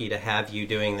very lucky to have you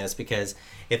doing this because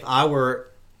if I were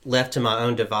left to my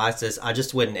own devices, I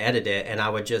just wouldn't edit it and I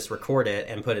would just record it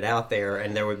and put it out there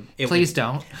and there would... Please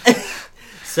don't.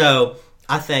 So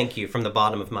I thank you from the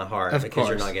bottom of my heart of because course.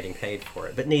 You're not getting paid for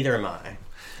it, but neither am I.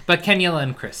 But Kenyla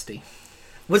and Christy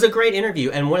was a great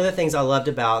interview, and one of the things I loved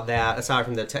about that, aside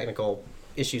from the technical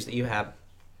issues that you have,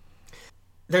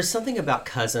 there's something about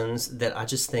cousins that I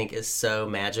just think is so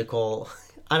magical.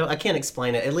 I can't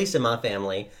explain it. At least in my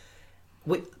family,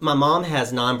 my mom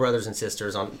has 9 brothers and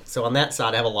sisters, so on that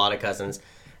side I have a lot of cousins,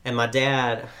 and my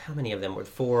dad, how many of them were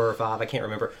 4 or 5? I can't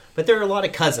remember, but there are a lot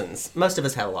of cousins. Most of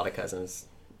us have a lot of cousins.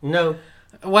 No.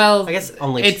 Well, I guess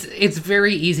only it's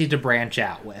very easy to branch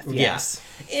out with. Yes.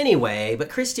 Yeah. Anyway, but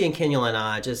Christy and Kenyla and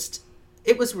I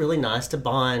it was really nice to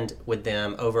bond with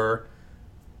them over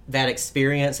that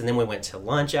experience. And then we went to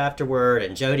lunch afterward,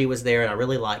 and Jody was there, and I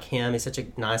really like him. He's such a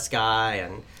nice guy.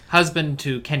 And husband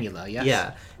to Kenyla, yes.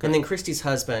 Yeah. And then Christy's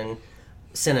husband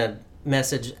sent a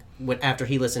message after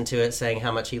he listened to it saying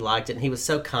how much he liked it, and he was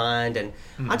so kind, and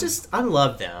I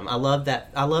love them. I love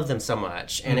them so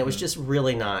much, and it was just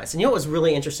really nice. And you know what was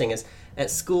really interesting is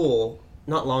at school,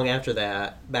 not long after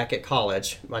that, back at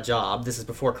college, my job, this is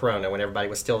before Corona when everybody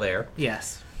was still there.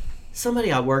 Yes.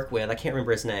 Somebody I work with, I can't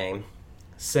remember his name,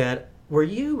 said, "Were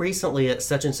you recently at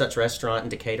such and such restaurant in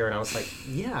Decatur?" And I was like,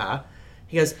 "Yeah."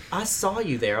 He goes, "I saw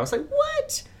you there." I was like,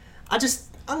 "What?"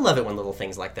 I love it when little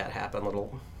things like that happen,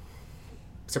 little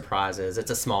surprises.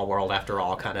 It's a small world after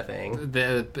all kind of thing.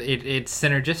 It's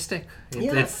synergistic.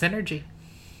 It's synergy.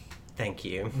 Thank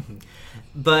you.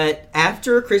 But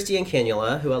after Christy and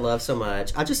Kenyla, who I love so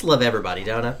much, I just love everybody,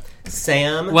 don't I?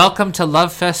 Sam. Welcome to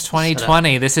Love Fest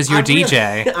 2020. This is your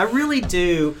DJ. I really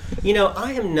do.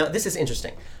 This is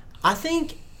interesting. I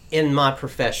think in my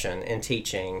profession, in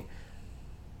teaching,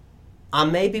 I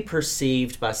may be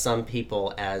perceived by some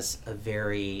people as a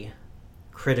very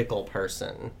critical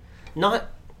person. Not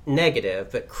negative,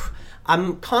 but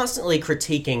I'm constantly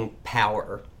critiquing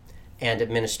power and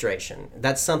administration.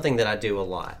 That's something that I do a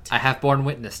lot. I have borne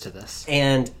witness to this.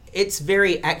 And it's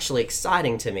very actually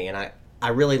exciting to me, and I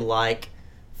really like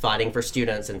fighting for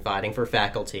students and fighting for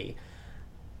faculty.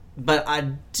 But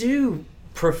I do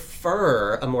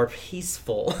prefer a more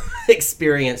peaceful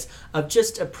experience of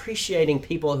just appreciating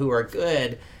people who are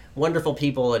good, wonderful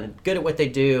people and good at what they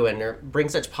do and bring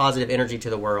such positive energy to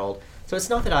the world. So it's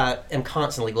not that I am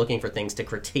constantly looking for things to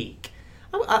critique.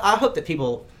 I hope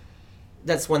that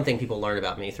that's one thing people learn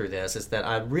about me through this, is that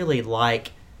I really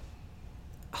like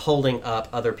holding up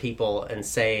other people and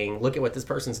saying, look at what this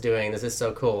person's doing, this is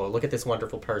so cool, or look at this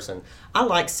wonderful person. I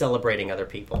like celebrating other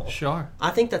people. Sure. I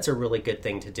think that's a really good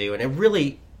thing to do, and it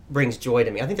really brings joy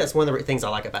to me. I think that's one of the things I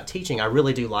like about teaching. I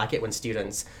really do like it when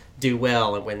students do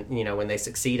well and when they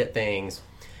succeed at things.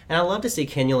 And I love to see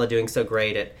Kenyla doing so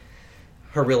great at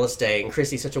her real estate, and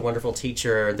Christy's such a wonderful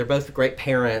teacher. They're both great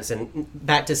parents. And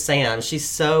back to Sam, she's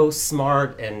so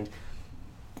smart and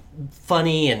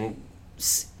funny and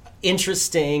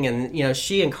interesting. And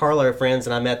she and Carla are friends,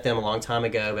 and I met them a long time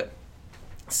ago. But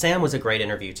Sam was a great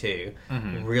interview too.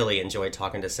 Mm-hmm. Really enjoyed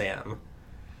talking to Sam.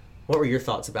 What were your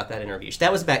thoughts about that interview?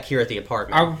 That was back here at the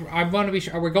apartment. I want to be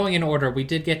sure. Are we going in order? We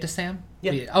did get to Sam?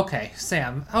 Yeah. Okay,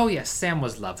 Sam. Oh yes, Sam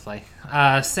was lovely.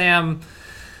 Sam.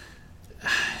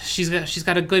 She's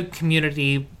got a good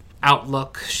community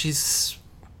outlook.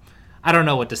 I don't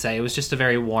know what to say. It was just a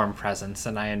very warm presence,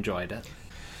 and I enjoyed it.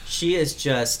 She is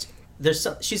just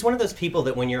she's one of those people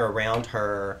that when you're around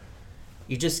her,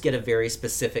 you just get a very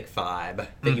specific vibe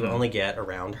that you only get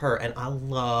around her. And I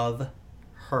love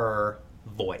her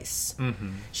voice.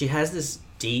 She has this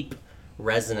deep,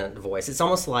 resonant voice. It's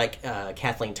almost like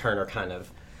Kathleen Turner kind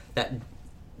of.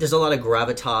 There's a lot of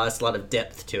gravitas, a lot of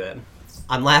depth to it.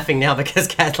 I'm laughing now because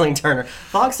Kathleen Turner.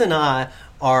 Fox and I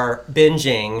are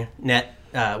binging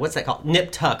what's that called?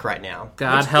 Nip Tuck right now.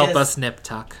 God help us, Nip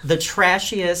Tuck. The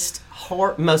trashiest,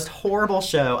 most horrible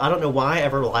show. I don't know why I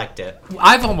ever liked it.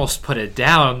 I've almost put it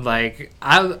down. Like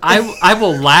I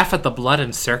will laugh at the blood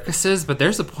and circuses, but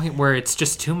there's a point where it's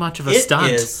just too much of a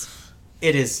stunt.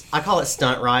 It is. I call it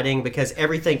stunt writing because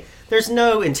everything. There's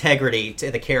no integrity to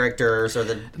the characters or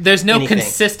There's no anything.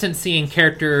 consistency in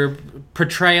character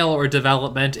portrayal or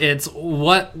development. It's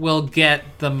what will get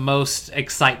the most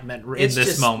excitement in It's this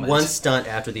just moment. one stunt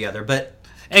after the other, but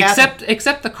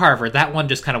except the Carver, that one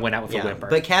just kind of went out with a whimper.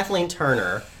 But Kathleen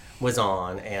Turner was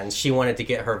on, and she wanted to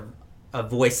get a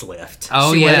voice lift.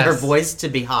 Oh, she wanted yes. her voice to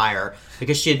be higher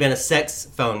because she had been a sex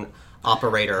phone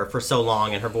operator for so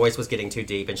long, and her voice was getting too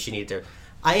deep, and she needed to.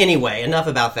 Anyway, enough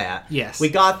about that. Yes. We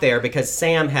got there because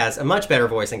Sam has a much better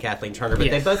voice than Kathleen Turner, but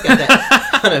they both got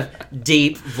that kind of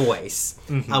deep voice,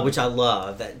 which I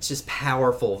love, that just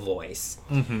powerful voice.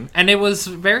 And it was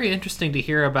very interesting to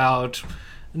hear about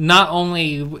not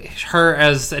only her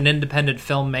as an independent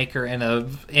filmmaker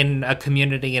in a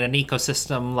community, in an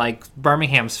ecosystem like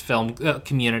Birmingham's film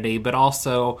community, but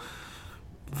also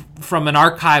from an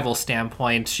archival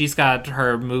standpoint. She's got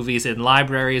her movies in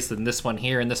libraries, and this one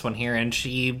here and this one here, and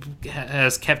she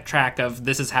has kept track of,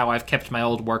 this is how I've kept my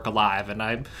old work alive. And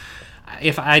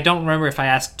I don't remember if I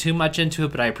asked too much into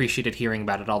it, but I appreciated hearing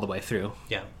about it all the way through.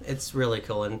 Yeah, it's really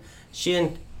cool. And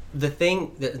the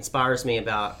thing that inspires me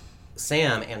about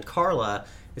Sam and Carla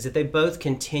is that they both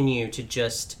continue to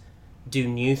just do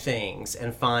new things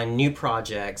and find new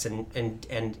projects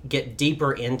and get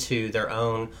deeper into their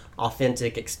own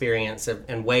authentic experience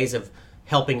and ways of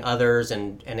helping others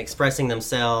and expressing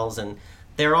themselves. And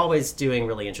they're always doing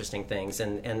really interesting things.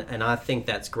 And I think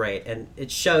that's great. And it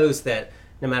shows that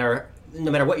no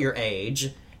matter what your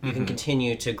age, you can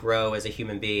continue to grow as a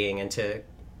human being and to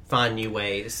find new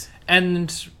ways.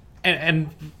 And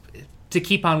to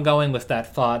keep on going with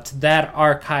that thought, that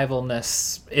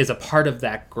archivalness is a part of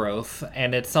that growth,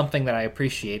 and it's something that I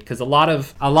appreciate, because a lot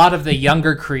of the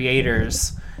younger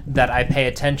creators that I pay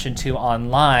attention to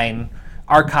online,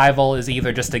 archival is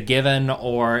either just a given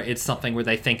or it's something where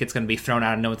they think it's going to be thrown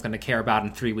out and no one's going to care about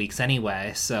in 3 weeks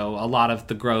anyway. So a lot of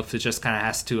the growth is just kind of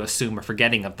has to assume a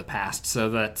forgetting of the past, so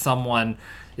that someone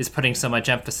is putting so much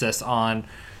emphasis on,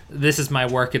 this is my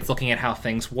work, it's looking at how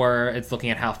things were, it's looking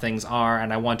at how things are,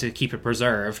 and I want to keep it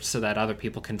preserved so that other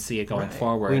people can see it going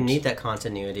forward. We need that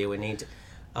continuity.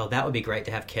 That would be great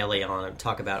to have Kelly on and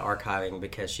talk about archiving,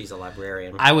 because she's a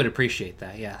librarian. I would appreciate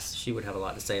that, yes. She would have a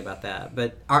lot to say about that.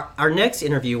 But our next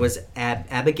interview was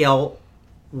Abigail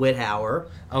Whithauer.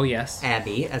 Oh, yes.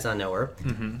 Abby, as I know her.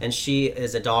 And she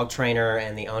is a dog trainer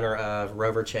and the owner of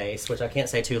Rover Chase, which I can't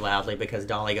say too loudly because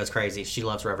Dolly goes crazy. She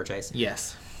loves Rover Chase.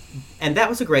 Yes. And that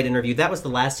was a great interview. That was the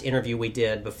last interview we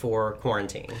did before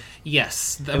quarantine.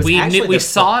 Yes. We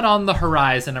saw it on the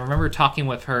horizon. I remember talking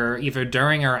with her either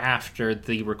during or after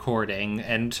the recording,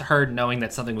 and her knowing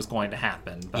that something was going to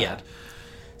happen. But... yeah.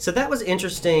 So that was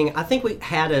interesting. I think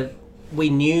we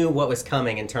knew what was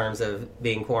coming in terms of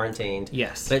being quarantined.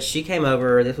 Yes. But she came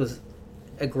over. This was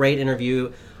a great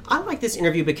interview. I like this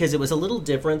interview because it was a little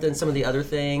different than some of the other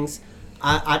things.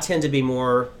 I tend to be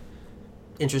more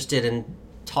interested in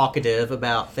talkative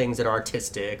about things that are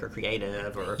artistic or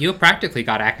creative. Or you practically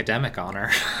got academic on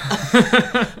her.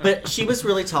 But she was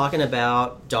really talking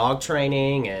about dog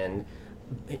training and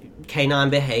canine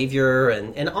behavior,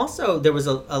 and also there was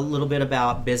a little bit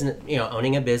about business,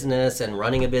 owning a business and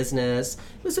running a business.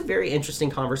 It was a very interesting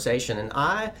conversation, and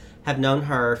I have known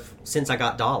her since I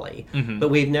got Dolly, but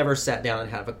we've never sat down and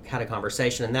had a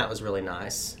conversation, and that was really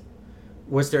nice.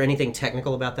 Was there anything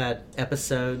technical about that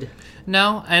episode?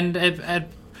 No, and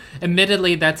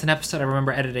admittedly, that's an episode I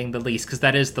remember editing the least, because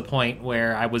that is the point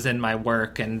where I was in my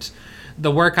work, and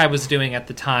the work I was doing at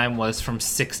the time was from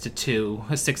 6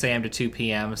 a.m. to 2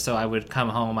 p.m., so I would come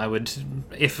home,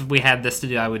 if we had this to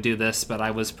do, I would do this, but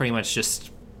I was pretty much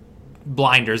just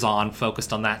blinders on,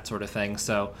 focused on that sort of thing,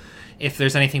 so if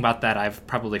there's anything about that, I've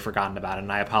probably forgotten about it,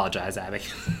 and I apologize, Abby.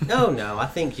 No, I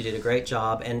think you did a great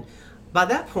job, and by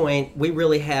that point, we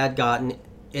really had gotten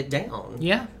it down.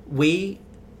 Yeah. We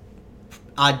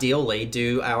ideally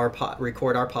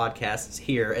record our podcasts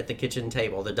here at the kitchen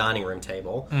table, the dining room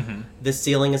table. The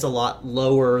ceiling is a lot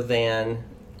lower than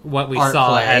what we Art saw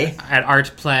Play. at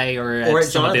Art Play or at Or at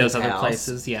some of those Jonathan's other house.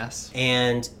 places. Yes.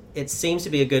 And it seems to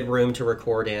be a good room to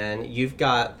record in. You've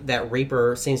got that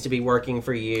Reaper seems to be working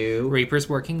for you. Reaper's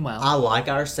working well. I like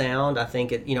our sound. I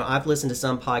think it. I've listened to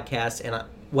some podcasts, and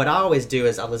what I always do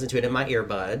is I listen to it in my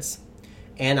earbuds,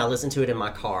 and I listen to it in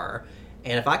my car.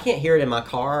 And if I can't hear it in my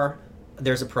car,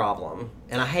 there's a problem.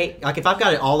 And I hate if I've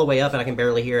got it all the way up and I can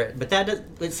barely hear it. But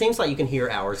it seems like you can hear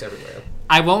ours everywhere.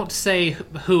 I won't say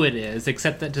who it is,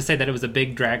 except to say that it was a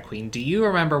big drag queen. Do you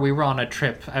remember we were on a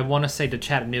trip, I want to say to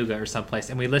Chattanooga or someplace,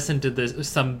 and we listened to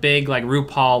some big, like,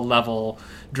 RuPaul level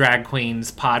drag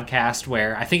queens podcast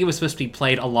where I think it was supposed to be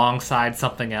played alongside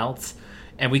something else,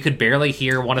 and we could barely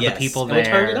hear one of the people and there. we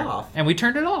turned it off. And we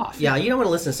turned it off. Yeah, you don't want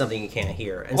to listen to something you can't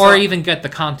hear. And Or even get the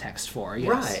context for, yes.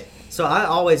 Right. So I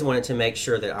always wanted to make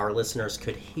sure that our listeners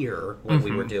could hear what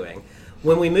we were doing.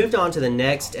 When we moved on to the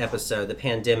next episode, the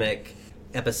pandemic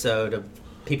episode of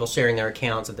people sharing their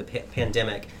accounts of the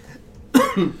pandemic,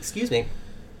 excuse me,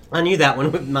 I knew that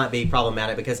one might be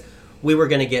problematic because we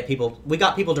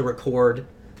got people to record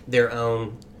their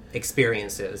own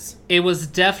experiences. It was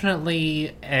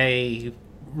definitely a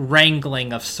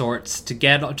wrangling of sorts to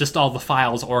get just all the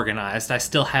files organized. I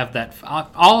still have that,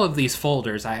 all of these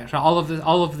folders, all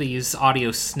of these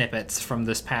audio snippets from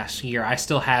this past year, I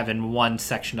still have in one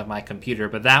section of my computer,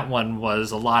 but that one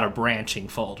was a lot of branching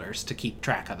folders to keep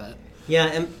track of it. Yeah,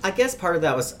 and I guess part of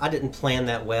that was I didn't plan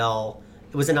that well.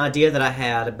 It was an idea that I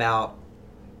had about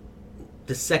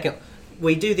the second.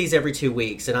 We do these every 2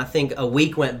 weeks, and I think a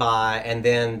week went by, and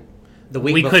then the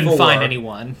week we before, couldn't find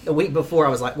anyone. The week before, I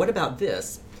was like, what about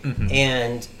this?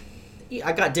 And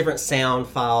I got different sound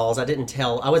files.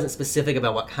 I wasn't specific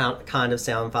about what kind of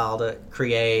sound file to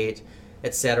create,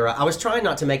 etc. I was trying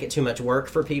not to make it too much work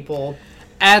for people.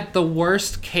 At the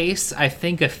worst case, I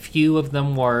think a few of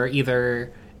them were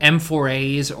either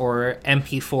M4As or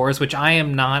MP4s, which I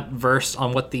am not versed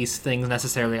on what these things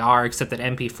necessarily are, except that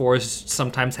MP4s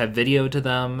sometimes have video to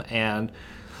them, and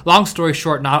long story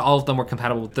short, not all of them were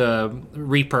compatible with the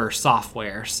Reaper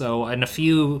software. So in a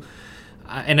few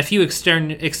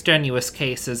extraneous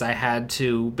cases, I had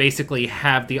to basically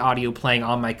have the audio playing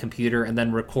on my computer and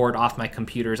then record off my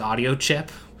computer's audio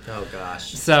chip. Oh,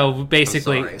 gosh. So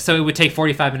basically, I'm sorry. so it would take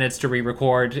 45 minutes to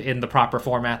re-record in the proper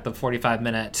format, the 45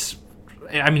 minutes.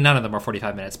 I mean, none of them are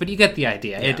 45 minutes, but you get the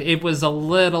idea. Yeah. It was a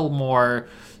little more,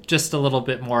 just a little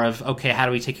bit more of, okay, how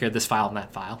do we take care of this file and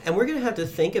that file? And we're going to have to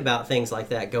think about things like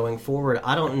that going forward.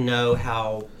 I don't know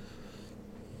how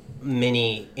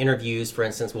many interviews, for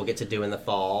instance, we'll get to do in the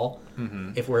fall.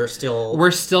 If we're still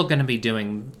going to be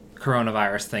doing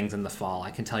coronavirus things in the fall.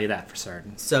 I can tell you that for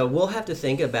certain. So we'll have to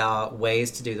think about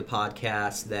ways to do the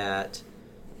podcast that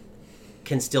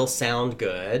can still sound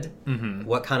good.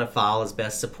 What kind of file is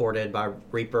best supported by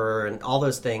Reaper and all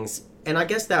those things. And I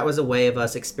guess that was a way of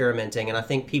us experimenting. And I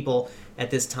think people at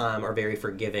this time are very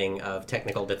forgiving of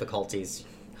technical difficulties.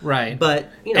 Right.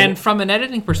 But, and from an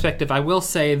editing perspective, I will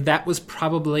say that was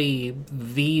probably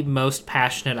the most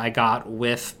passionate I got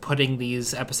with putting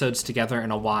these episodes together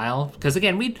in a while. Because,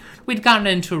 again, we'd gotten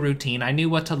into a routine. I knew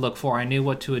what to look for. I knew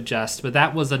what to adjust. But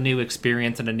that was a new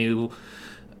experience and a new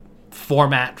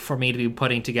format for me to be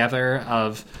putting together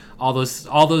of all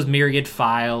those myriad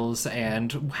files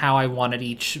and how I wanted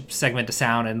each segment to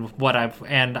sound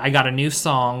and I got a new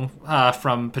song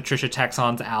from Patricia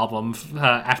Texon's album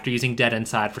after using Dead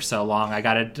Inside for so long. I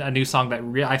got a new song that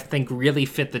I think really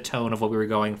fit the tone of what we were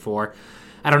going for.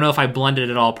 I don't know if I blended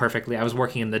it all perfectly. I was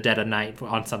working in the dead of night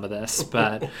on some of this,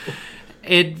 but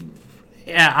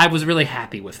I was really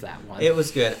happy with that one. it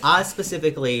was good. I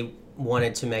specifically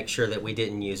wanted to make sure that we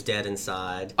didn't use Dead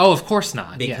Inside. Oh, of course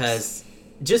not. Because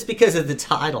just because of the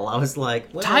title, I was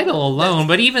like, well, title alone,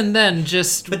 but even then,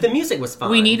 but the music was fine.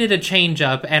 we needed a change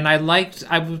up, and I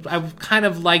kind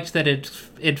of liked that it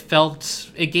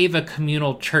gave a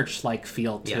communal church-like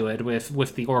feel to it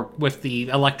with the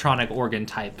electronic organ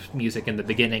type music in the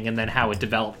beginning, and then how it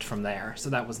developed from there.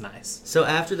 So that was nice. So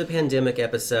after the pandemic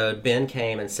episode, Ben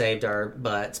came and saved our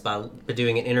butts by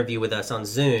doing an interview with us on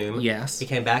Zoom. Yes. He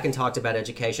came back and talked about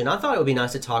education. I thought it would be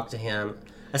nice to talk to him.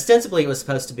 Ostensibly, it was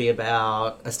supposed to be,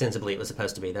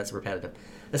 that's repetitive.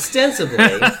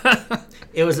 Ostensibly,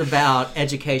 it was about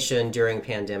education during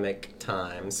pandemic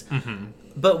times.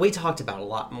 But we talked about a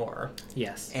lot more.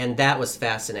 Yes. And that was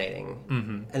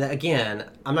fascinating. And again,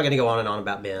 I'm not going to go on and on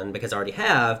about Ben because I already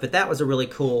have, but that was a really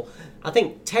cool... I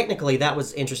think technically that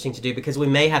was interesting to do because we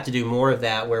may have to do more of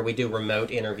that where we do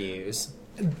remote interviews.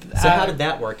 So how did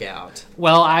that work out?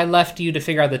 Well, I left you to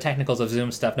figure out the technicals of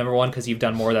Zoom stuff. Number one, because you've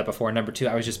done more of that before. Number two,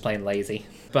 I was just plain lazy.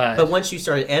 But once you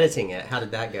started editing it, how did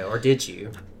that go? Or did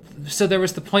you? So there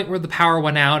was the point where the power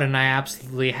went out, and I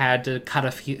absolutely had to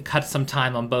cut some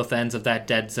time on both ends of that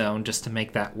dead zone just to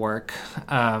make that work.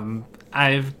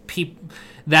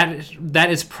 That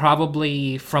is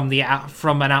probably from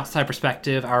an outside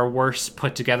perspective our worst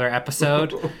put together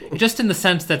episode, just in the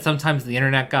sense that sometimes the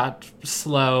internet got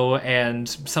slow and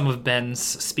some of Ben's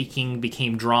speaking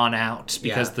became drawn out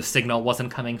because the signal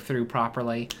wasn't coming through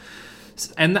properly.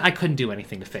 And I couldn't do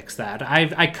anything to fix that.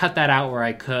 I cut that out where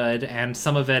I could, and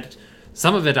some of it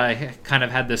I kind of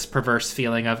had this perverse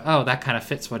feeling of, oh, that kind of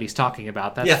fits what he's talking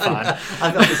about. That's fun.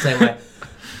 I felt the same way.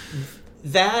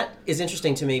 That is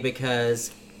interesting to me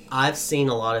because I've seen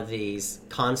a lot of these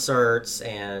concerts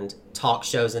and talk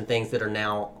shows and things that are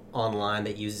now online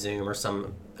that use Zoom or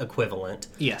some equivalent.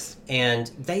 Yes.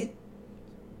 And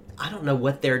I don't know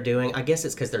what they're doing. I guess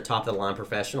it's because they're top-of-the-line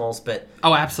professionals, but...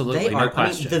 Oh, absolutely, no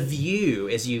question. The View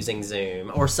is using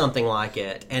Zoom or something like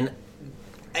it, and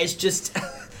it's just...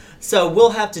 So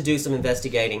we'll have to do some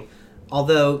investigating,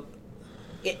 although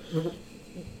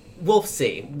we'll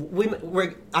see.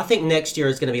 I think next year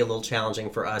is going to be a little challenging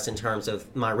for us in terms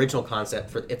of my original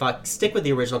concept. If I stick with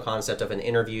the original concept of an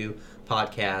interview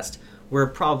podcast, we're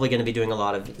probably going to be doing a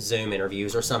lot of Zoom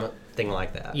interviews or something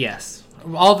like that. Yes.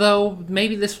 Although,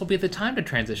 maybe this will be the time to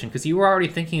transition, because you were already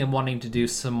thinking of wanting to do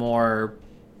some more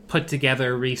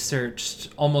put-together, researched,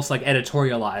 almost like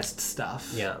editorialized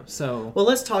stuff. Yeah. So, well,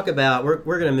 let's talk about,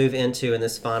 we're going to move into, in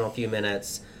this final few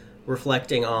minutes,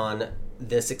 reflecting on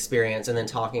this experience and then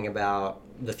talking about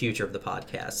the future of the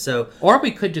podcast. So, or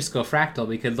we could just go fractal.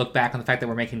 We could look back on the fact that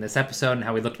we're making this episode and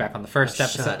how we looked back on the first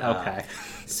episode. Shut up. Okay.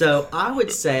 So, I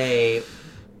would say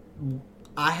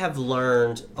I have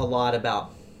learned a lot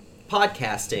about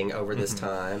podcasting over this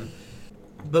time,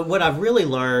 but what I've really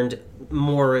learned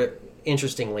more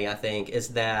interestingly, I think, is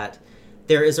that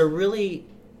there is a really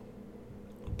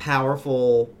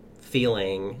powerful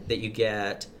feeling that you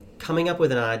get coming up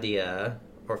with an idea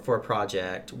or for a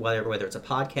project, whether it's a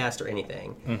podcast or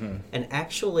anything, and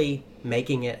actually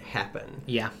making it happen.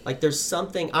 Yeah. Like there's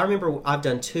something, I remember I've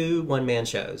done 2 one-man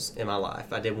shows in my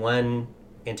life. I did one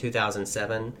in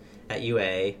 2007 at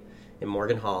UA in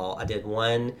Morgan Hall. I did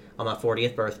one on my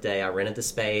 40th birthday. I rented the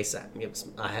space.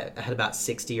 I had about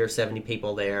 60 or 70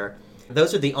 people there.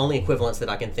 Those are the only equivalents that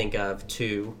I can think of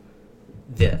to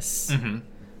this.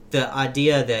 The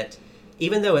idea that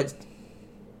even though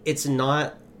it's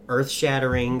not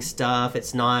earth-shattering stuff,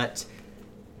 it's not,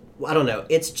 I don't know,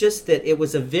 it's just that it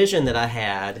was a vision that I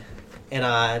had and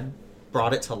I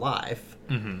brought it to life.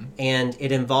 And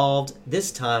it involved,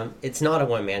 this time, it's not a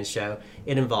one-man show.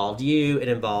 It involved you. It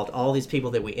involved all these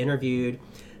people that we interviewed.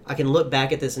 I can look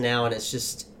back at this now, and it's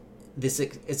just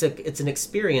it's an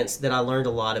experience that I learned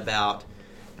a lot about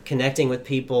connecting with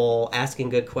people,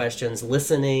 asking good questions,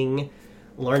 listening,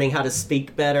 learning how to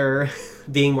speak better,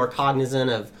 being more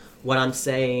cognizant of what I'm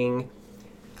saying,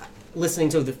 listening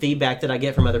to the feedback that I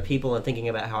get from other people and thinking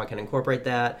about how I can incorporate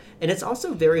that. And it's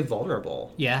also very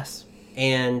vulnerable. Yes.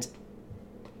 And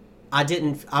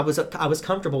I was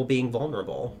comfortable being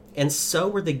vulnerable, and so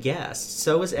were the guests.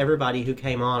 So was everybody who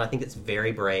came on. I think it's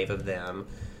very brave of them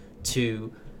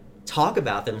to talk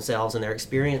about themselves and their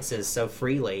experiences so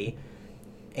freely,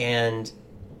 and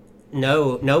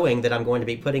knowing that I'm going to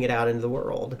be putting it out into the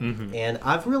world. And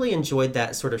I've really enjoyed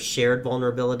that sort of shared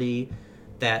vulnerability,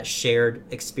 that shared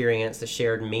experience, the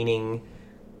shared meaning.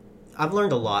 I've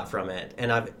learned a lot from it,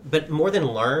 but more than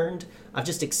learned, I've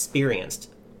just experienced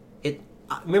it.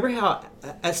 I remember how,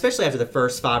 especially after the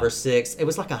first 5 or 6, it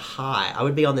was like a high. I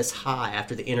would be on this high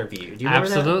after the interview. Do you remember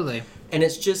Absolutely. that? And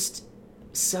it's just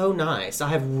so nice. I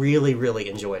have really, really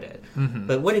enjoyed it.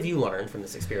 But what have you learned from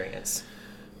this experience?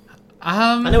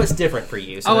 I know it's different for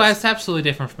you. So it's absolutely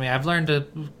different for me. I've learned a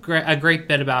great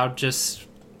bit about just...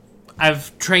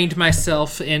 I've trained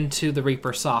myself into the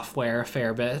Reaper software a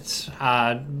fair bit.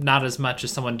 Not as much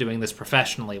as someone doing this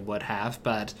professionally would have,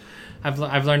 but I've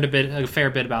learned a fair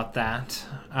bit about that.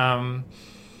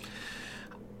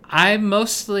 I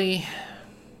mostly...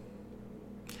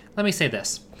 Let me say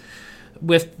this.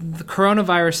 With the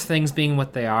coronavirus things being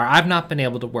what they are, I've not been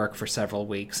able to work for several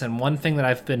weeks. And one thing that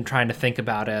I've been trying to think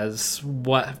about as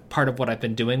what part of what I've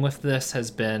been doing with this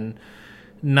has been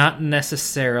not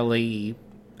necessarily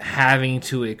having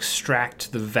to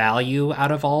extract the value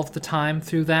out of all of the time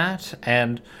through that.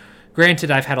 And granted,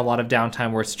 I've had a lot of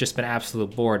downtime where it's just been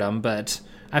absolute boredom, but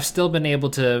I've still been able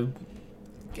to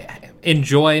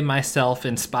enjoy myself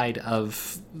in spite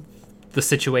of the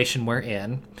situation we're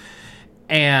in.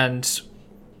 And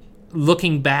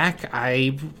looking back,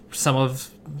 some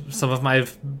of my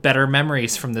better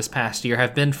memories from this past year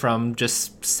have been from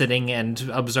just sitting and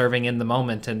observing in the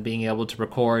moment and being able to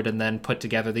record and then put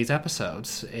together these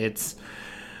episodes.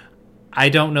 I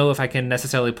don't know if I can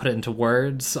necessarily put it into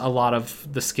words, a lot of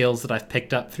the skills that I've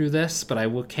picked up through this, but I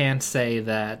can say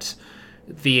that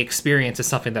the experience is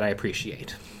something that I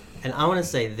appreciate. And I want to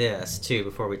say this, too,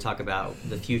 before we talk about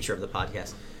the future of the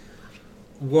podcast.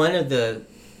 One of the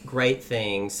great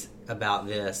things about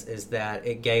this is that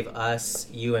it gave us,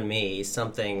 you and me,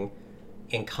 something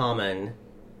in common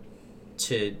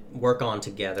to work on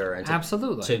together and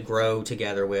Absolutely. to grow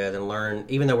together with and learn,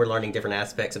 even though we're learning different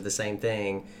aspects of the same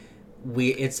thing.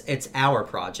 It's our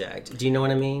project. Do you know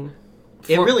what I mean?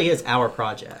 It really is our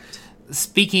project.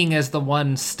 Speaking as the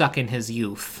one stuck in his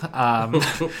youth.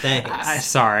 Thanks.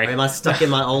 Sorry. Am I stuck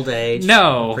in my old age?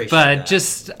 No, Appreciate but that.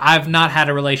 just I've not had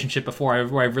a relationship before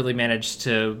where I've really managed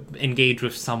to engage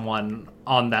with someone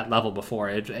on that level before.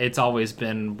 It's always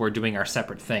been we're doing our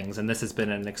separate things, and this has been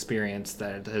an experience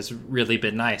that has really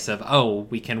been nice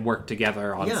we can work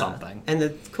together on something. And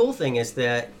the cool thing is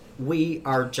that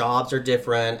our jobs are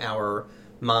different, our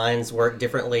minds work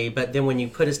differently, but then when you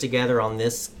put us together on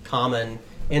this common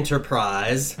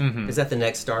enterprise, is that the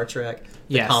next Star Trek?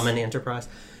 The Yes. Common Enterprise.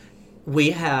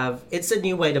 It's a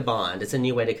new way to bond, it's a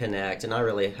new way to connect, and I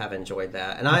really have enjoyed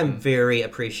that. And I'm very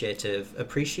appreciative of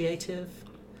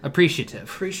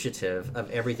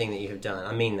everything that you have done.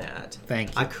 I mean that.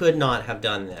 Thank you. I could not have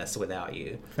done this without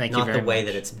you. Thank you not very the way much.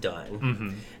 that it's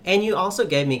done. And you also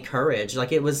gave me courage.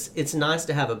 Like it's nice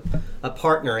to have a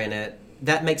partner in it.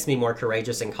 That makes me more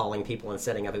courageous in calling people and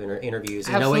setting up interviews.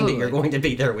 And knowing that you're going to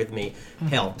be there with me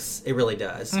helps. It really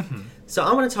does. So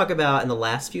I want to talk about, in the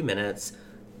last few minutes,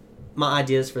 my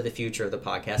ideas for the future of the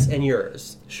podcast and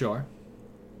yours. Sure.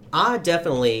 I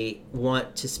definitely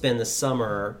want to spend the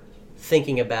summer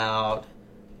thinking about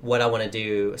what I want to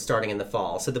do starting in the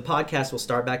fall. So the podcast will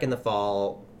start back in the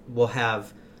fall. We'll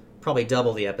have probably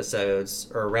double the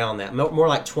episodes or around that. More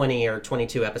like 20 or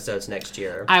 22 episodes next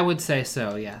year. I would say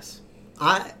so, yes.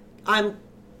 I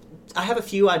have a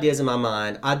few ideas in my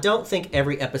mind. I don't think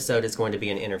every episode is going to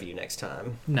be an interview next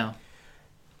time. No.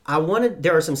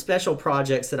 There are some special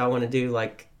projects that I want to do,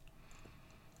 like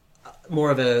more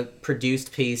of a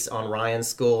produced piece on Ryan's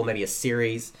School, maybe a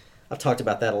series. I've talked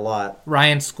about that a lot.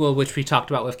 Ryan's School, which we talked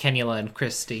about with Kenula and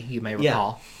Christy, you may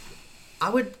recall. I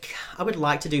would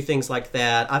like to do things like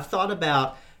that. I've thought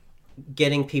about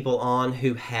getting people on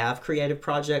who have creative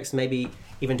projects, maybe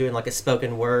even doing like a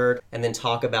spoken word and then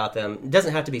talk about them. It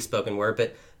doesn't have to be spoken word,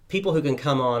 but people who can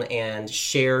come on and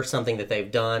share something that they've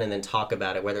done and then talk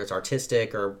about it, whether it's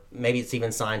artistic or maybe it's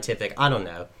even scientific. I don't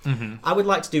know. I would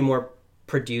like to do more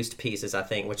produced pieces, I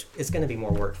think, which is going to be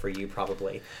more work for you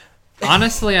probably.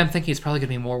 Honestly, I'm thinking it's probably going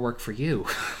to be more work for you.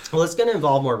 Well, it's going to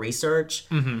involve more research,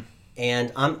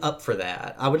 and I'm up for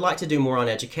that. I would like to do more on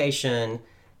education,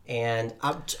 and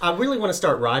I really want to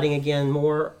start writing again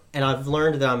more, and I've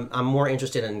learned that I'm more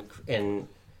interested in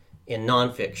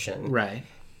nonfiction. Right.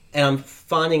 And I'm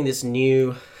finding this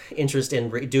new interest in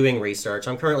doing research.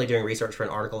 I'm currently doing research for an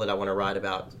article that I want to write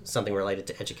about something related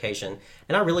to education,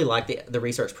 and I really like the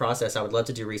research process. I would love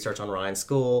to do research on Ryan's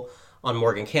School, on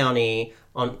Morgan County,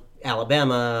 on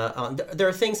Alabama. There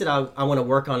are things that I want to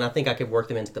work on. I think I could work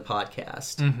them into the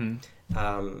podcast.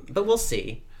 But we'll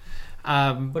see.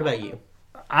 What about you?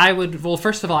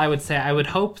 First of all, I would say I would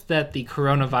hope that the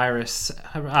coronavirus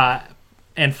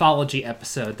anthology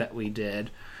episode that we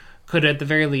did could at the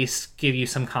very least give you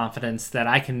some confidence that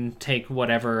I can take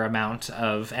whatever amount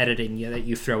of editing that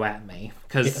you throw at me.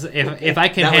 Because if I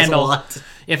can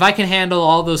handle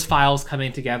all those files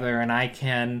coming together and I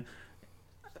can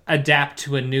adapt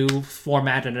to a new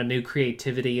format and a new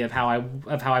creativity of how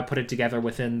I put it together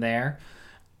within there,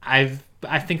 I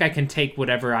think I can take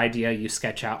whatever idea you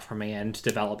sketch out for me and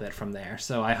develop it from there.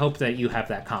 So I hope that you have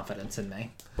that confidence in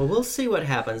me. Well, we'll see what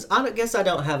happens. I guess I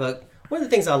don't have one of the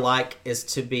things I like is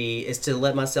to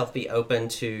let myself be open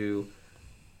to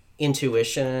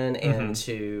intuition and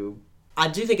I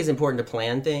do think it's important to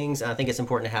plan things. I think it's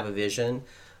important to have a vision.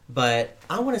 But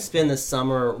I want to spend the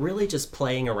summer really just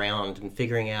playing around and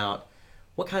figuring out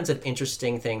what kinds of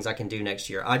interesting things I can do next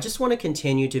year. I just want to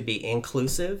continue to be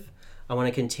inclusive. I want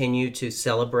to continue to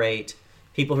celebrate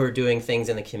people who are doing things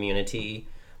in the community.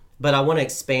 But I want to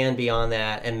expand beyond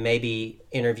that and maybe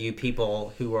interview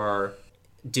people who are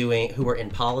in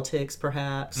politics,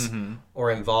 perhaps,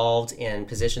 or involved in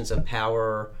positions of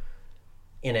power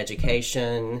in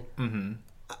education.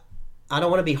 I don't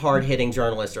want to be hard-hitting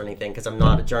journalist or anything because I'm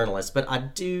not a journalist, but I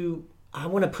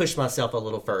want to push myself a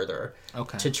little further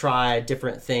to try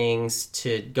different things,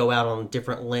 to go out on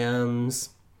different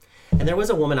limbs. And there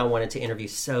was a woman I wanted to interview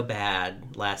so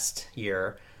bad last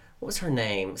year. What was her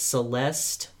name?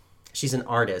 Celeste. She's an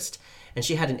artist, and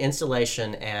she had an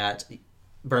installation at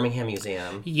Birmingham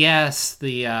Museum. Yes,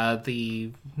 the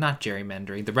not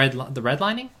gerrymandering, the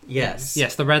redlining. Yes,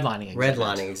 the redlining exhibit.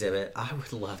 Redlining exhibit. I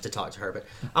would love to talk to her, but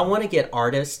I want to get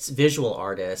artists, visual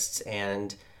artists,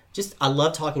 and just I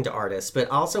love talking to artists,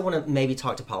 but I also want to maybe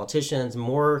talk to politicians,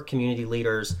 more community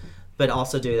leaders, but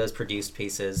also do those produced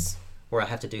pieces where I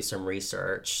have to do some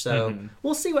research. So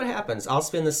we'll see what happens. I'll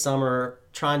spend the summer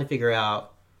trying to figure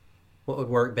out what would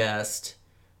work best,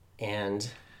 and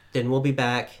then we'll be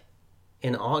back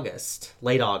in August,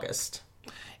 late August.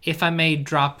 If I may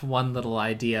drop one little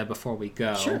idea before we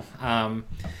go. Sure.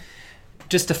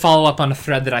 Just to follow up on a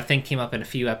thread that I think came up in a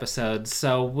few episodes.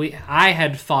 So I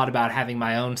had thought about having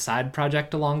my own side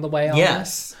project along the way on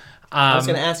Yes. this. I was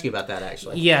going to ask you about that,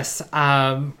 actually. Yes.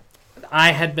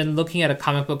 I had been looking at a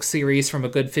comic book series from a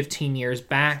good 15 years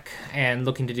back and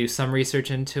looking to do some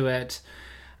research into it.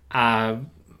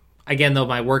 Again, though,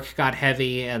 my work got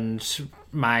heavy and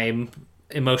my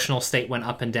emotional state went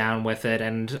up and down with it,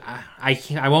 and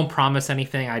I won't promise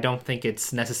anything. I don't think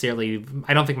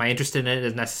my interest in it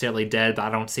is necessarily dead, but I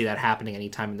don't see that happening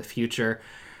anytime in the future.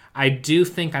 I do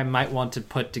think I might want to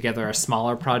put together a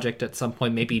smaller project at some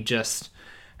point, maybe just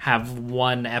have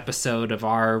one episode of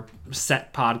our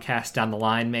set podcast down the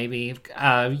line, maybe.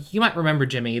 You might remember,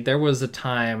 Jimmy, there was a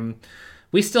time...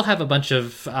 We still have a bunch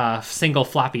of single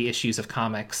floppy issues of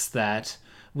comics that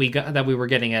we were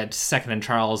getting at Second and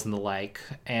Charles and the like,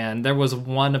 and there was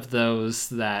one of those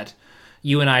that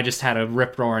you and I just had a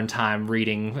rip-roaring time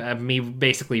reading, me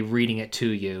basically reading it to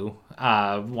you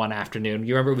one afternoon.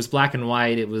 You remember it was black and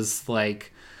white, it was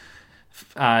like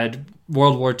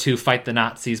World War II Fight the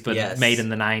Nazis, but Yes. made in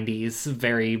the 90s,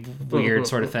 very weird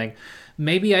sort of thing.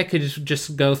 Maybe I could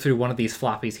just go through one of these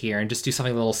floppies here and just do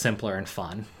something a little simpler and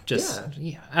fun.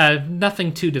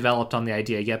 Nothing too developed on the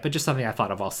idea yet, but just something I thought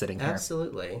of while sitting here.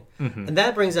 Absolutely. And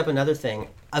that brings up another thing.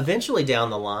 Eventually down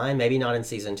the line, maybe not in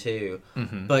season 2,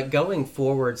 but going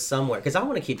forward somewhere, because I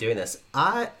want to keep doing this.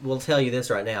 I will tell you this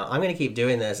right now. I'm going to keep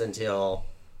doing this until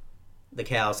the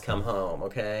cows come home,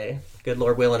 okay? Good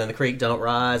Lord willing and the creek don't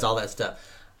rise, all that stuff.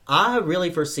 I really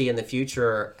foresee in the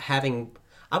future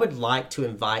I would like to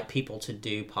invite people to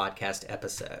do podcast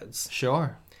episodes.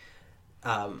 Sure.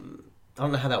 I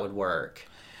don't know how that would work.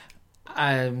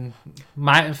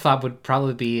 My thought would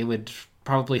probably be it would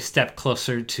probably step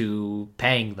closer to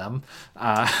paying them.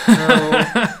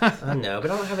 I know, but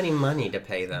I don't have any money to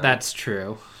pay them. That's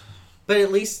true. But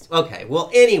at least, okay, well,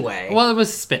 anyway. Well, it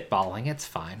was spitballing. It's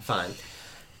fine. Fine.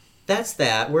 That's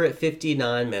that. We're at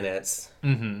 59 minutes.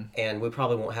 And we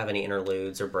probably won't have any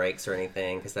interludes or breaks or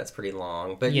anything because that's pretty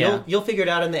long. But you'll figure it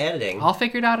out in the editing. I'll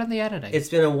figure it out in the editing. It's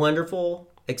been a wonderful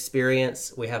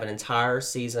experience. We have an entire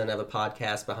season of a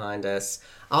podcast behind us.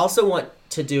 I also want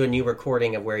to do a new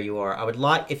recording of Where You Are. I would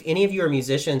like, if any of you are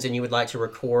musicians and you would like to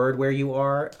record Where You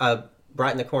Are,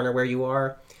 Bright in the Corner Where You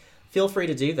Are, feel free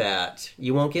to do that.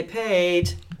 You won't get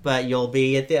paid, but you'll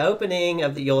be at the opening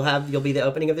of you'll be the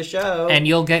opening of the show, and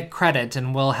you'll get credit,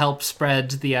 and we'll help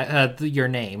spread your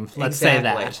name. Let's say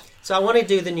that. So I want to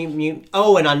do the new.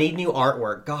 Oh, and I need new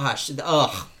artwork. Gosh,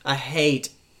 I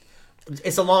hate.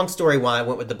 It's a long story why I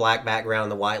went with the black background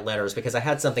and the white letters because I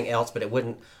had something else, but it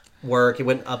wouldn't work. It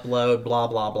wouldn't upload. Blah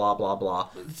blah blah blah blah.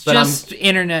 But just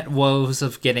internet woes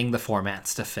of getting the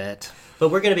formats to fit. But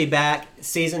we're going to be back,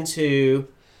 season 2.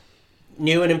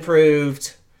 New and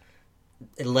improved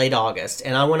in late August.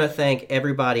 And I want to thank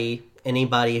anybody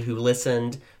who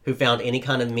listened, who found any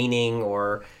kind of meaning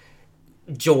or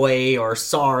joy or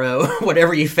sorrow,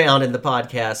 whatever you found in the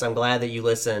podcast. I'm glad that you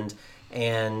listened.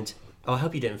 And I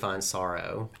hope you didn't find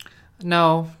sorrow.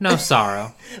 No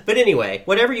sorrow. But anyway,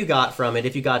 whatever you got from it,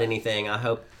 if you got anything, I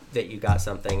hope that you got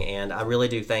something. And I really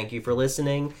do thank you for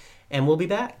listening. And we'll be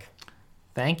back.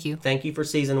 Thank you. Thank you for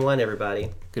season 1, everybody.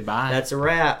 Goodbye. That's a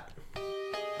wrap.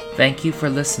 Thank you for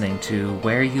listening to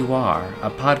Where You Are, a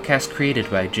podcast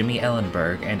created by Jimmy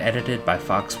Ellenberg and edited by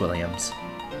Fox Williams.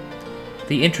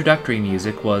 The introductory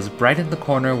music was Bright in the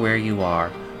Corner Where You Are,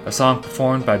 a song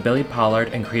performed by Billy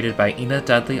Pollard and created by Ina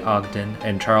Dudley Ogden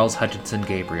and Charles Hutchinson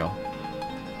Gabriel.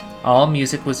 All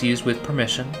music was used with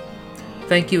permission.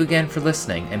 Thank you again for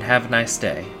listening, and have a nice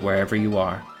day, wherever you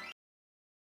are.